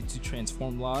capacity to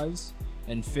transform lives?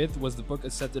 And 5th, was the book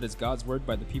accepted as God's word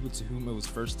by the people to whom it was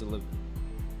first delivered?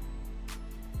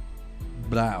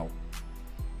 Blow.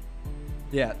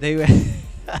 Yeah, they.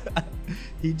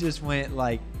 He just went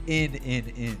like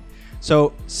in.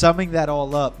 So summing that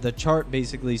all up, the chart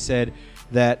basically said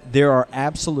that there are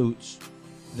absolutes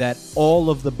that all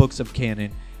of the books of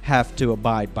canon have to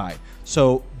abide by.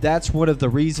 So that's one of the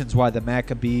reasons why the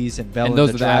Maccabees and Bel And and those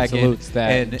the are the Dragon absolutes that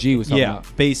and G was talking yeah,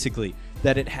 about. basically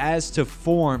that it has to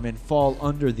form and fall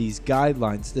under these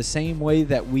guidelines the same way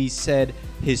that we said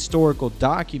historical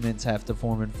documents have to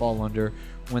form and fall under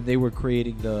when they were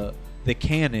creating the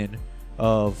canon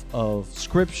of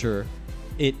scripture.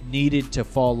 It needed to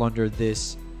fall under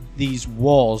these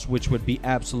walls, which would be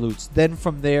absolutes. Then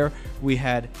from there we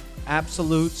had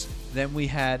absolutes, then we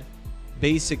had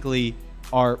basically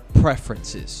our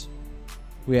preferences.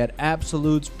 We had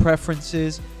absolutes,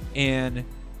 preferences, and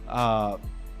I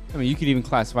mean, you could even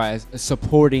classify as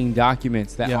supporting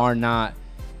documents that Yeah. are not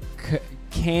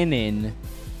canon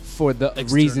for the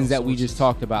External reasons that we just sources.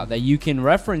 talked about. That you can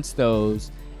reference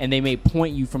those, and they may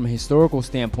point you from a historical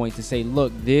standpoint to say,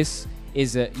 look, this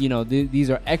is these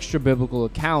are extra biblical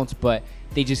accounts, but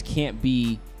they just can't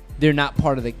be. They're not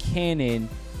part of the canon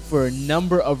for a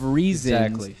number of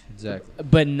reasons. Exactly.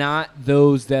 But not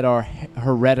those that are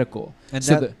heretical. And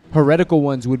so that- the heretical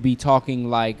ones would be talking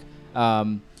like,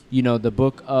 the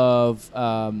book of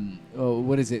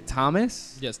what is it,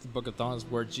 Thomas? Yes, the book of Thomas,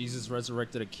 where Jesus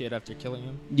resurrected a kid after killing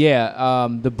him. Yeah,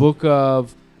 the book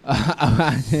of.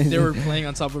 They were playing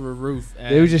on top of a roof.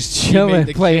 And They were just he made chilling,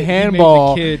 the playing kid- he made the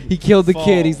handball. kid He killed the fall.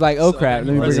 kid. He's like, oh So crap,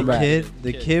 then let me he bring him back.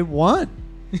 The kid won.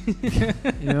 You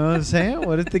know what I'm saying?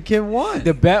 What if the kid won?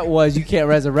 The bet was you can't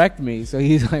resurrect me, so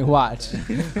he's like, watch.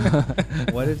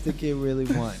 What if the kid really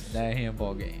won that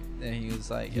handball game? Then he was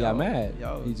like, He got mad.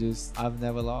 Yo, He just, I've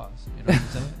never lost. You know what I'm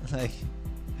saying? Like,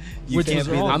 you Which can't was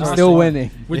be the wrong. I'm first still one.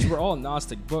 winning. Which were all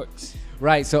Gnostic books.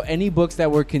 Right. So any books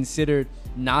that were considered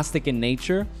Gnostic in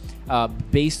nature,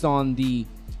 based on the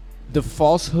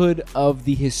falsehood of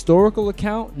the historical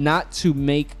account, not to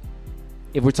make,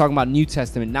 if we're talking about New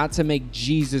Testament, not to make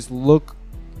Jesus look,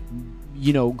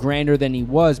 grander than he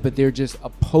was, but they're just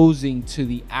opposing to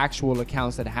the actual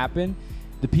accounts that happened.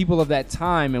 The people of that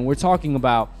time, and we're talking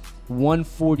about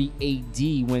 140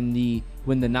 AD when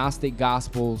the Gnostic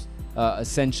Gospels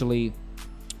essentially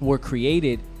were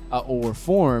created or were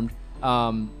formed.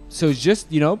 So it's just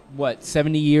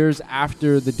 70 years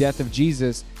after the death of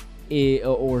Jesus,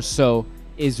 or so,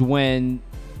 is when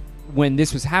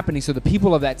this was happening. So the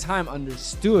people of that time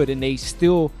understood, and they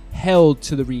still held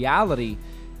to the reality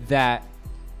that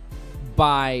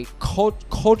by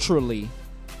culturally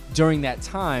during that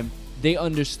time, they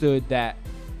understood that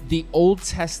the Old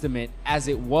Testament, as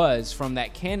it was from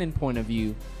that canon point of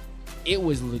view, it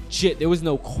was legit. There was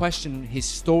no question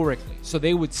historically. So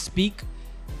they would speak,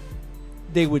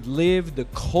 they would live, the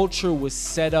culture was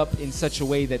set up in such a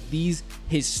way that these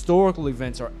historical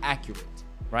events are accurate,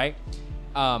 right?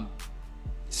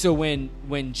 So when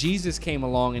Jesus came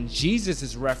along, and Jesus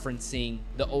is referencing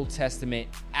the Old Testament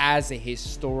as a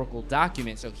historical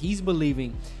document, so he's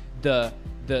believing the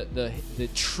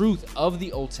truth of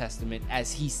the Old Testament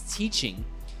as he's teaching.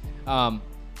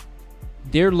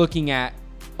 They're looking at,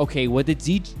 okay, what did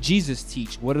Jesus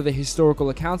teach? What are the historical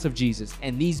accounts of Jesus?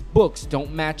 And these books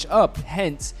don't match up.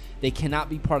 Hence, they cannot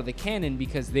be part of the canon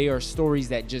because they are stories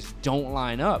that just don't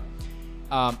line up.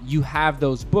 You have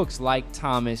those books like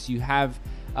Thomas. You have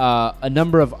a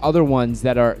number of other ones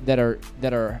that are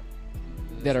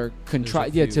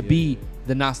contrived, to be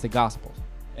the Gnostic Gospels.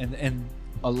 And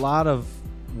a lot of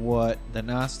what the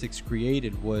Gnostics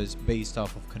created was based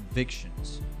off of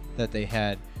convictions that they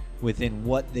had within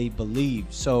what they believe.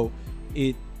 So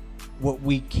what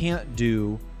we can't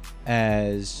do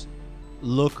as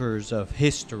lookers of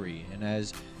history and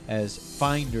as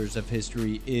finders of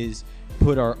history is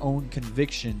put our own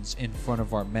convictions in front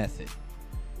of our method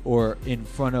or in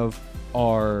front of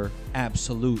our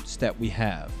absolutes that we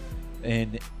have.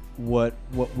 And what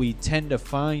we tend to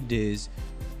find is,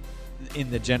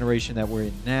 in the generation that we're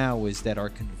in now, is that our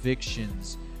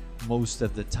convictions most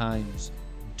of the times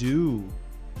do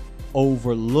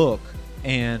overlook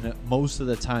and most of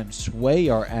the time sway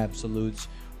our absolutes,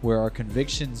 where our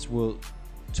convictions will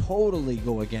totally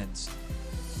go against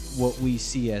what we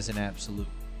see as an absolute.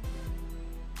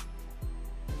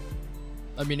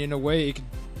 I mean, in a way, it could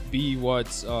be what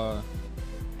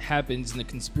happens in the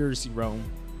conspiracy realm,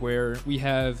 where we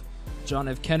have John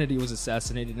F. Kennedy was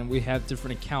assassinated, and we have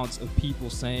different accounts of people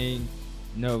saying,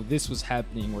 no, this was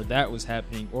happening, or that was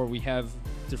happening, or we have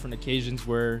different occasions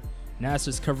where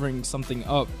NASA's covering something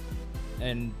up,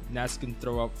 and NASA can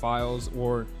throw out files,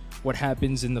 or what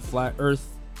happens in the flat Earth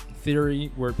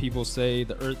theory, where people say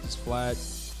the Earth is flat,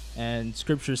 and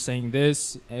Scripture's saying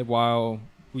this, and while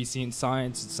we see in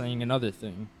science it's saying another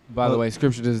thing. By the way,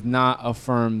 Scripture does not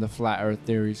affirm the flat Earth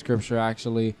theory. Scripture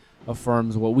actually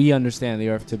affirms what we understand the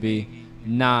Earth to be,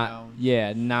 not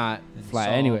flat.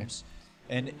 Anyway,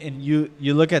 and you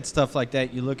look at stuff like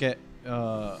that. You look at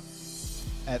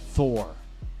Thor,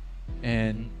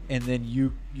 and then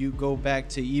you go back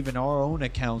to even our own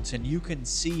accounts, and you can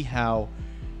see how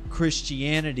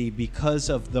Christianity, because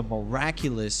of the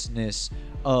miraculousness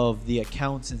of the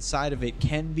accounts inside of it,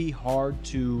 can be hard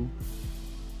to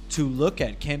look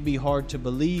at, can be hard to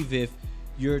believe. If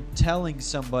you're telling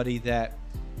somebody that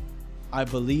I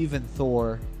believe in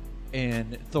Thor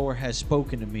and Thor has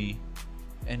spoken to me,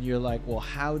 and you're like, well,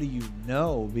 how do you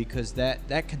know? Because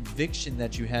that conviction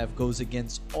that you have goes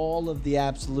against all of the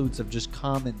absolutes of just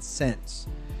common sense.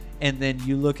 And then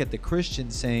you look at the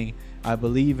Christian saying, I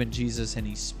believe in Jesus and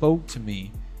he spoke to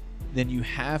me. Then you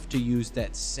have to use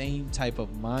that same type of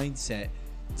mindset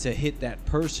to hit that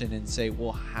person and say,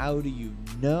 well, how do you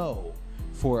know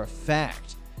for a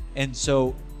fact? And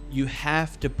so you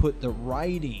have to put the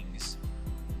writings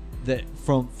that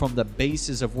from the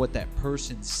basis of what that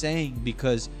person's saying,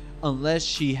 because unless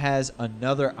she has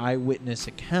another eyewitness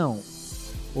account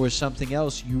or something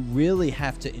else, you really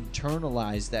have to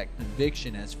internalize that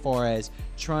conviction as far as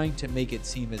trying to make it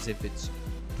seem as if it's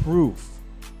proof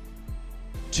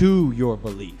to your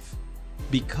belief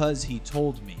because he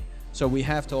told me. So we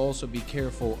have to also be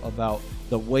careful about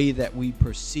the way that we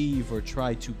perceive or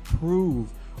try to prove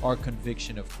our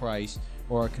conviction of Christ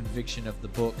or our conviction of the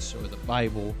books or the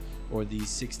Bible or these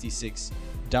 66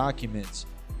 documents.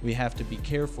 We have to be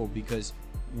careful because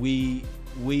we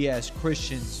as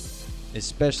Christians,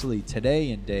 especially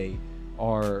today and day,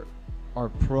 are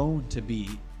prone to be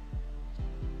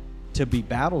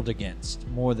battled against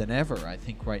more than ever, I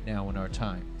think, right now in our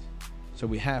time. So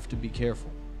we have to be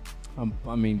careful.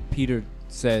 I mean, Peter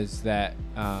says that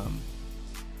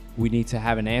we need to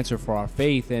have an answer for our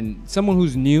faith. And someone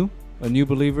who's new, a new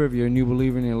believer, if you're a new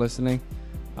believer and you're listening,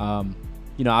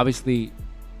 obviously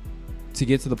to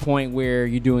get to the point where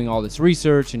you're doing all this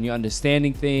research and you're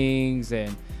understanding things,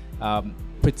 and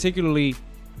particularly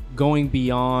going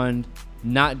beyond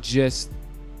not just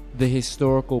the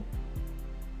historical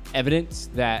evidence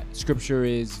that Scripture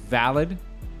is valid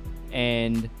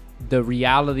and the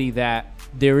reality that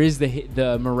there is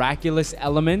the miraculous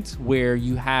element where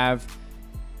you have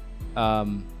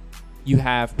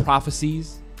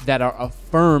prophecies that are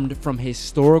affirmed from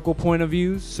historical point of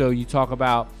views. So you talk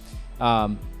about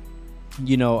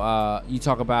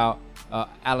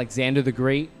Alexander the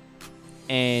Great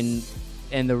and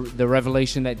the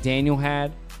revelation that Daniel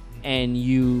had, and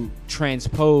you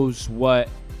transpose what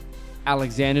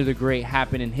Alexander the Great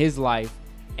happened in his life,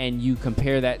 and you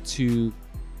compare that to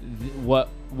what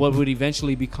would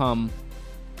eventually become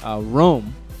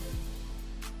Rome.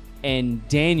 And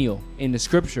Daniel in the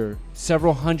Scripture,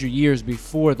 several hundred years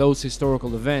before those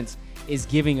historical events, is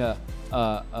giving a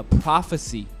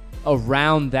prophecy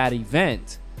around that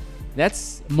event.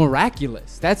 That's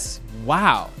miraculous. That's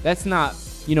wow. That's not,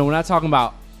 we're not talking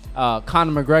about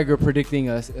Conor McGregor predicting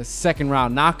a second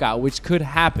round knockout, which could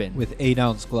happen with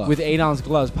 8-ounce gloves. With 8-ounce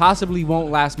gloves, possibly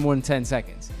won't last more than 10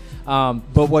 seconds.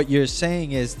 But what you're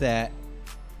saying is that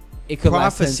it could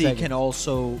prophecy can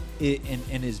also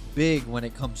and is big when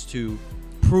it comes to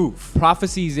proof.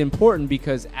 Prophecy is important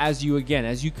because as you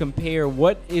compare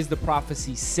what is the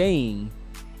prophecy saying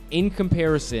in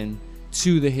comparison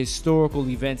to the historical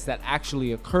events that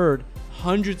actually occurred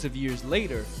hundreds of years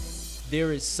later,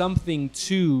 there is something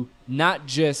to not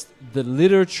just the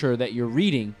literature that you're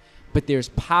reading, but there's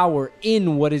power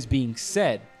in what is being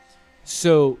said.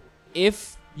 So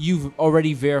if you've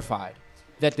already verified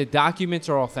that the documents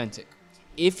are authentic,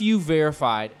 if you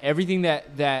verified everything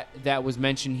that was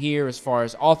mentioned here as far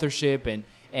as authorship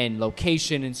and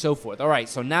location and so forth, all right,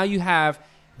 so now you have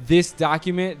this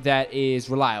document that is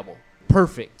reliable.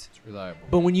 Perfect. It's reliable.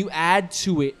 But when you add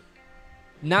to it,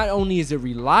 not only is it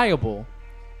reliable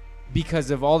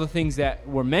because of all the things that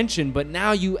were mentioned, but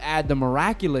now you add the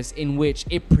miraculous in which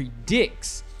it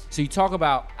predicts. So you talk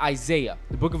about Isaiah,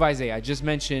 the book of Isaiah. I just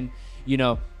mentioned,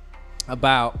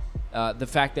 about the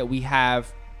fact that we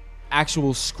have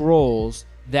actual scrolls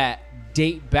that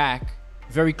date back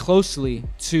very closely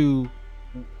to,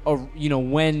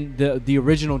 when the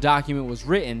original document was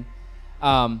written.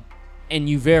 And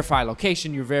you verify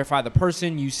location, you verify the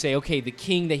person, you say, okay, the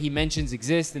king that he mentions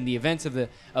exists, and the events of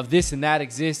this and that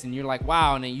exist, and you're like,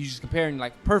 wow, and then you just compare and you're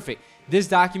like, perfect. This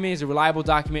document is a reliable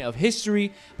document of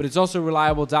history, but it's also a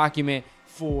reliable document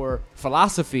for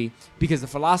philosophy, because the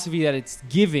philosophy that it's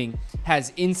giving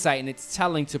has insight and it's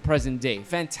telling to present day.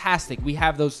 Fantastic. We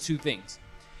have those two things.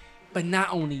 But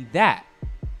not only that,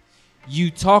 you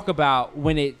talk about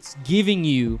when it's giving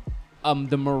you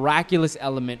the miraculous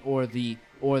element or the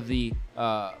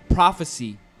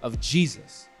prophecy of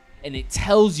Jesus, and it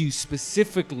tells you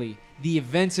specifically the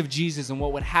events of Jesus and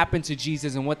what would happen to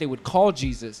Jesus and what they would call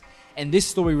Jesus. And this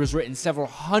story was written several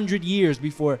hundred years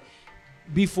before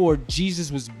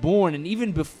Jesus was born, and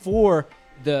even before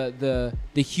the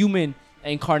human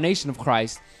incarnation of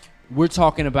Christ. We're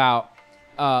talking about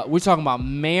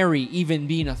Mary even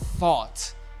being a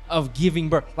thought of giving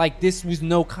birth. Like, this was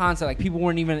no concept. Like, people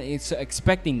weren't even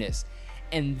expecting this.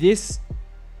 And this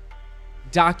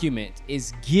document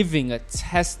is giving a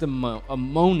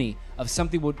testimony of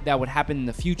something that would happen in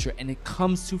the future, and it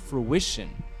comes to fruition.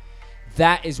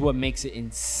 That is what makes it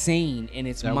insane, and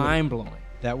it's mind-blowing.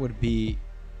 That would be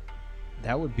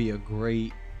a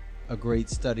great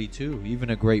study too, even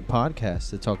a great podcast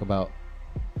to talk about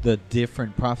the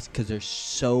different prophecies, because there's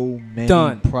so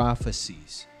many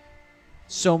prophecies.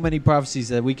 So many prophecies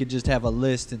that we could just have a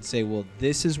list and say, well,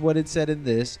 this is what it said in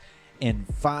this, and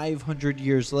 500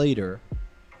 years later,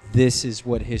 this is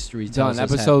what history tells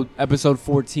us. Episode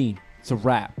 14. It's a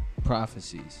wrap.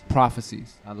 Prophecies.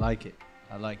 I like it.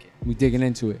 We digging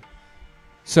into it.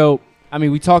 So,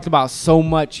 we talked about so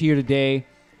much here today.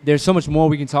 There's so much more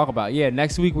we can talk about. Yeah,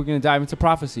 next week we're going to dive into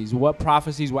prophecies. What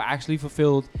prophecies were actually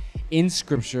fulfilled in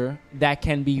Scripture that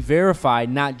can be verified,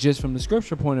 not just from the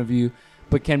Scripture point of view,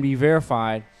 but can be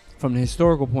verified from the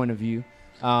historical point of view.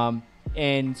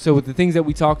 And so with the things that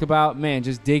we talked about, man,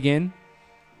 just dig in,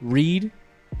 read,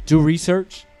 do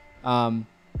research, and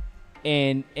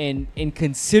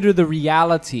consider the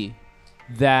reality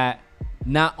that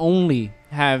not only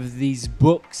have these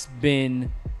books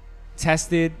been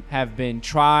tested, have been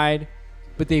tried,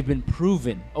 but they've been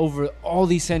proven over all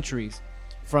these centuries,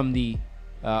 from the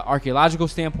archaeological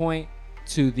standpoint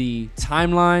to the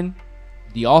timeline,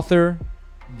 the author,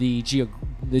 the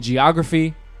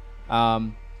geography,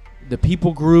 the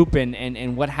people group,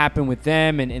 and what happened with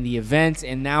them, and the events.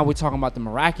 And now we're talking about the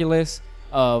miraculous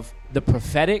of the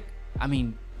prophetic.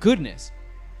 Goodness,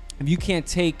 if you can't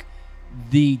take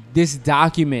this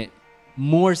document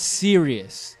more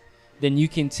serious than you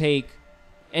can take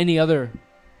any other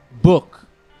book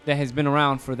that has been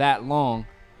around for that long,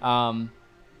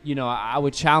 I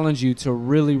would challenge you to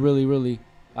really, really, really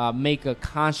make a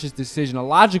conscious decision, a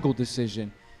logical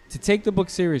decision, to take the book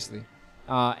seriously.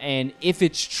 And if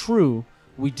it's true,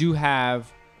 we do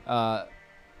have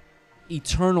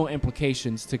eternal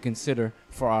implications to consider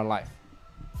for our life.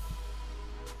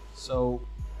 So,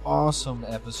 awesome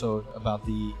episode about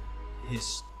the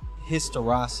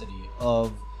historicity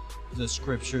of the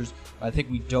Scriptures. I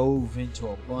think we dove into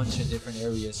a bunch of different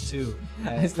areas too.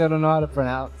 I still don't know how to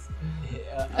pronounce.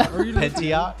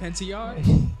 Pentateuch? Pentateuch?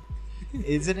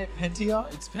 Isn't it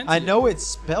Pentateuch? It's Pentateuch. I know it's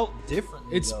spelled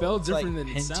differently. It's spelled different than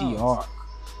it sounds. Pentateuch.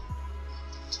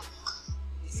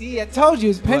 See, I told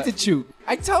you it's Pentateuch.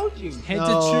 I told you.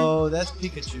 No, that's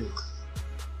Pikachu.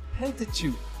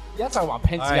 Pentateuch. Y'all talking about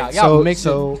Pentateuch. Right, Y'all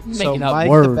making up Mike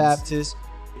words. the Baptist,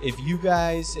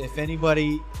 if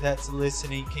anybody that's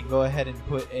listening can go ahead and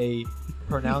put a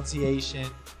pronunciation.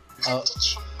 You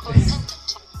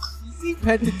see,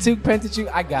 Pentateuch.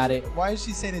 I got it. Why is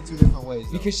she saying it two different ways?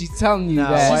 Though? Because she's telling you No,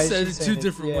 that. why She is said she it saying two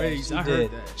different ways. she I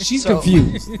did. heard that. She's So-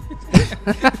 confused.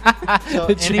 So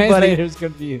The translator's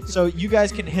confused. So you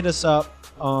guys can hit us up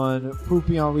on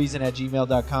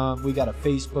proofbeyondreason@gmail.com. We got a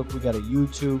Facebook, we got a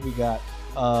YouTube, we got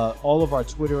all of our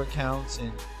Twitter accounts,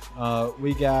 and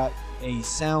we got a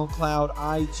SoundCloud,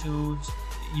 iTunes.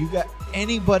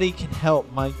 Anybody can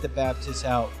help Mike the Baptist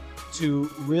out to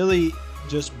really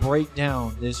just break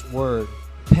down this word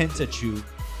Pentateuch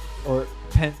or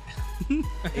pen.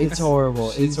 It's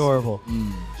horrible. It's horrible.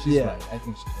 She's Yeah. right. I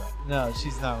think she's right. No,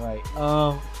 she's not right.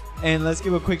 And let's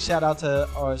give a quick shout out to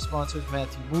our sponsors,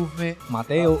 Matthew Movement,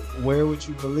 Mateo. Where Would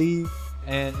You Believe,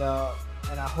 and I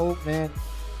hope, man,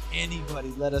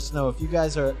 anybody let us know if you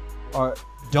guys are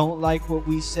don't like what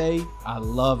we say. I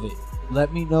love it.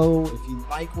 Let me know if you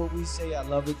like what we say. I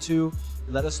love it too.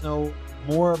 Let us know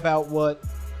more about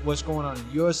what's going on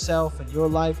in yourself and your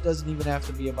life. Doesn't even have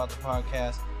to be about the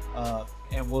podcast.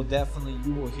 And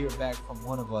you will hear back from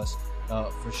one of us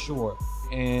for sure.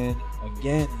 And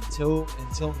again, until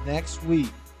next week.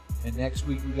 And next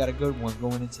week we got a good one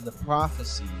going into the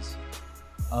prophecies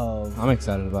of. I'm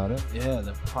excited about it. Yeah,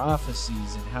 the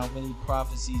prophecies and how many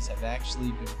prophecies have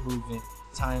actually been proven,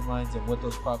 timelines and what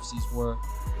those prophecies were.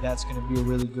 That's going to be a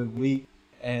really good week.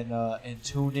 And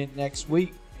tune in next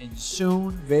week. And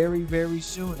soon, very, very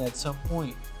soon, at some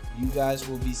point, you guys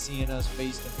will be seeing us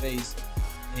face to face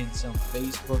in some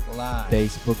Facebook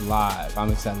Live.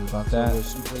 I'm excited about So that. we're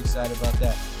super excited about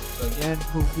that. So again,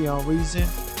 Proof Beyond Reason,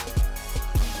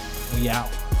 we out.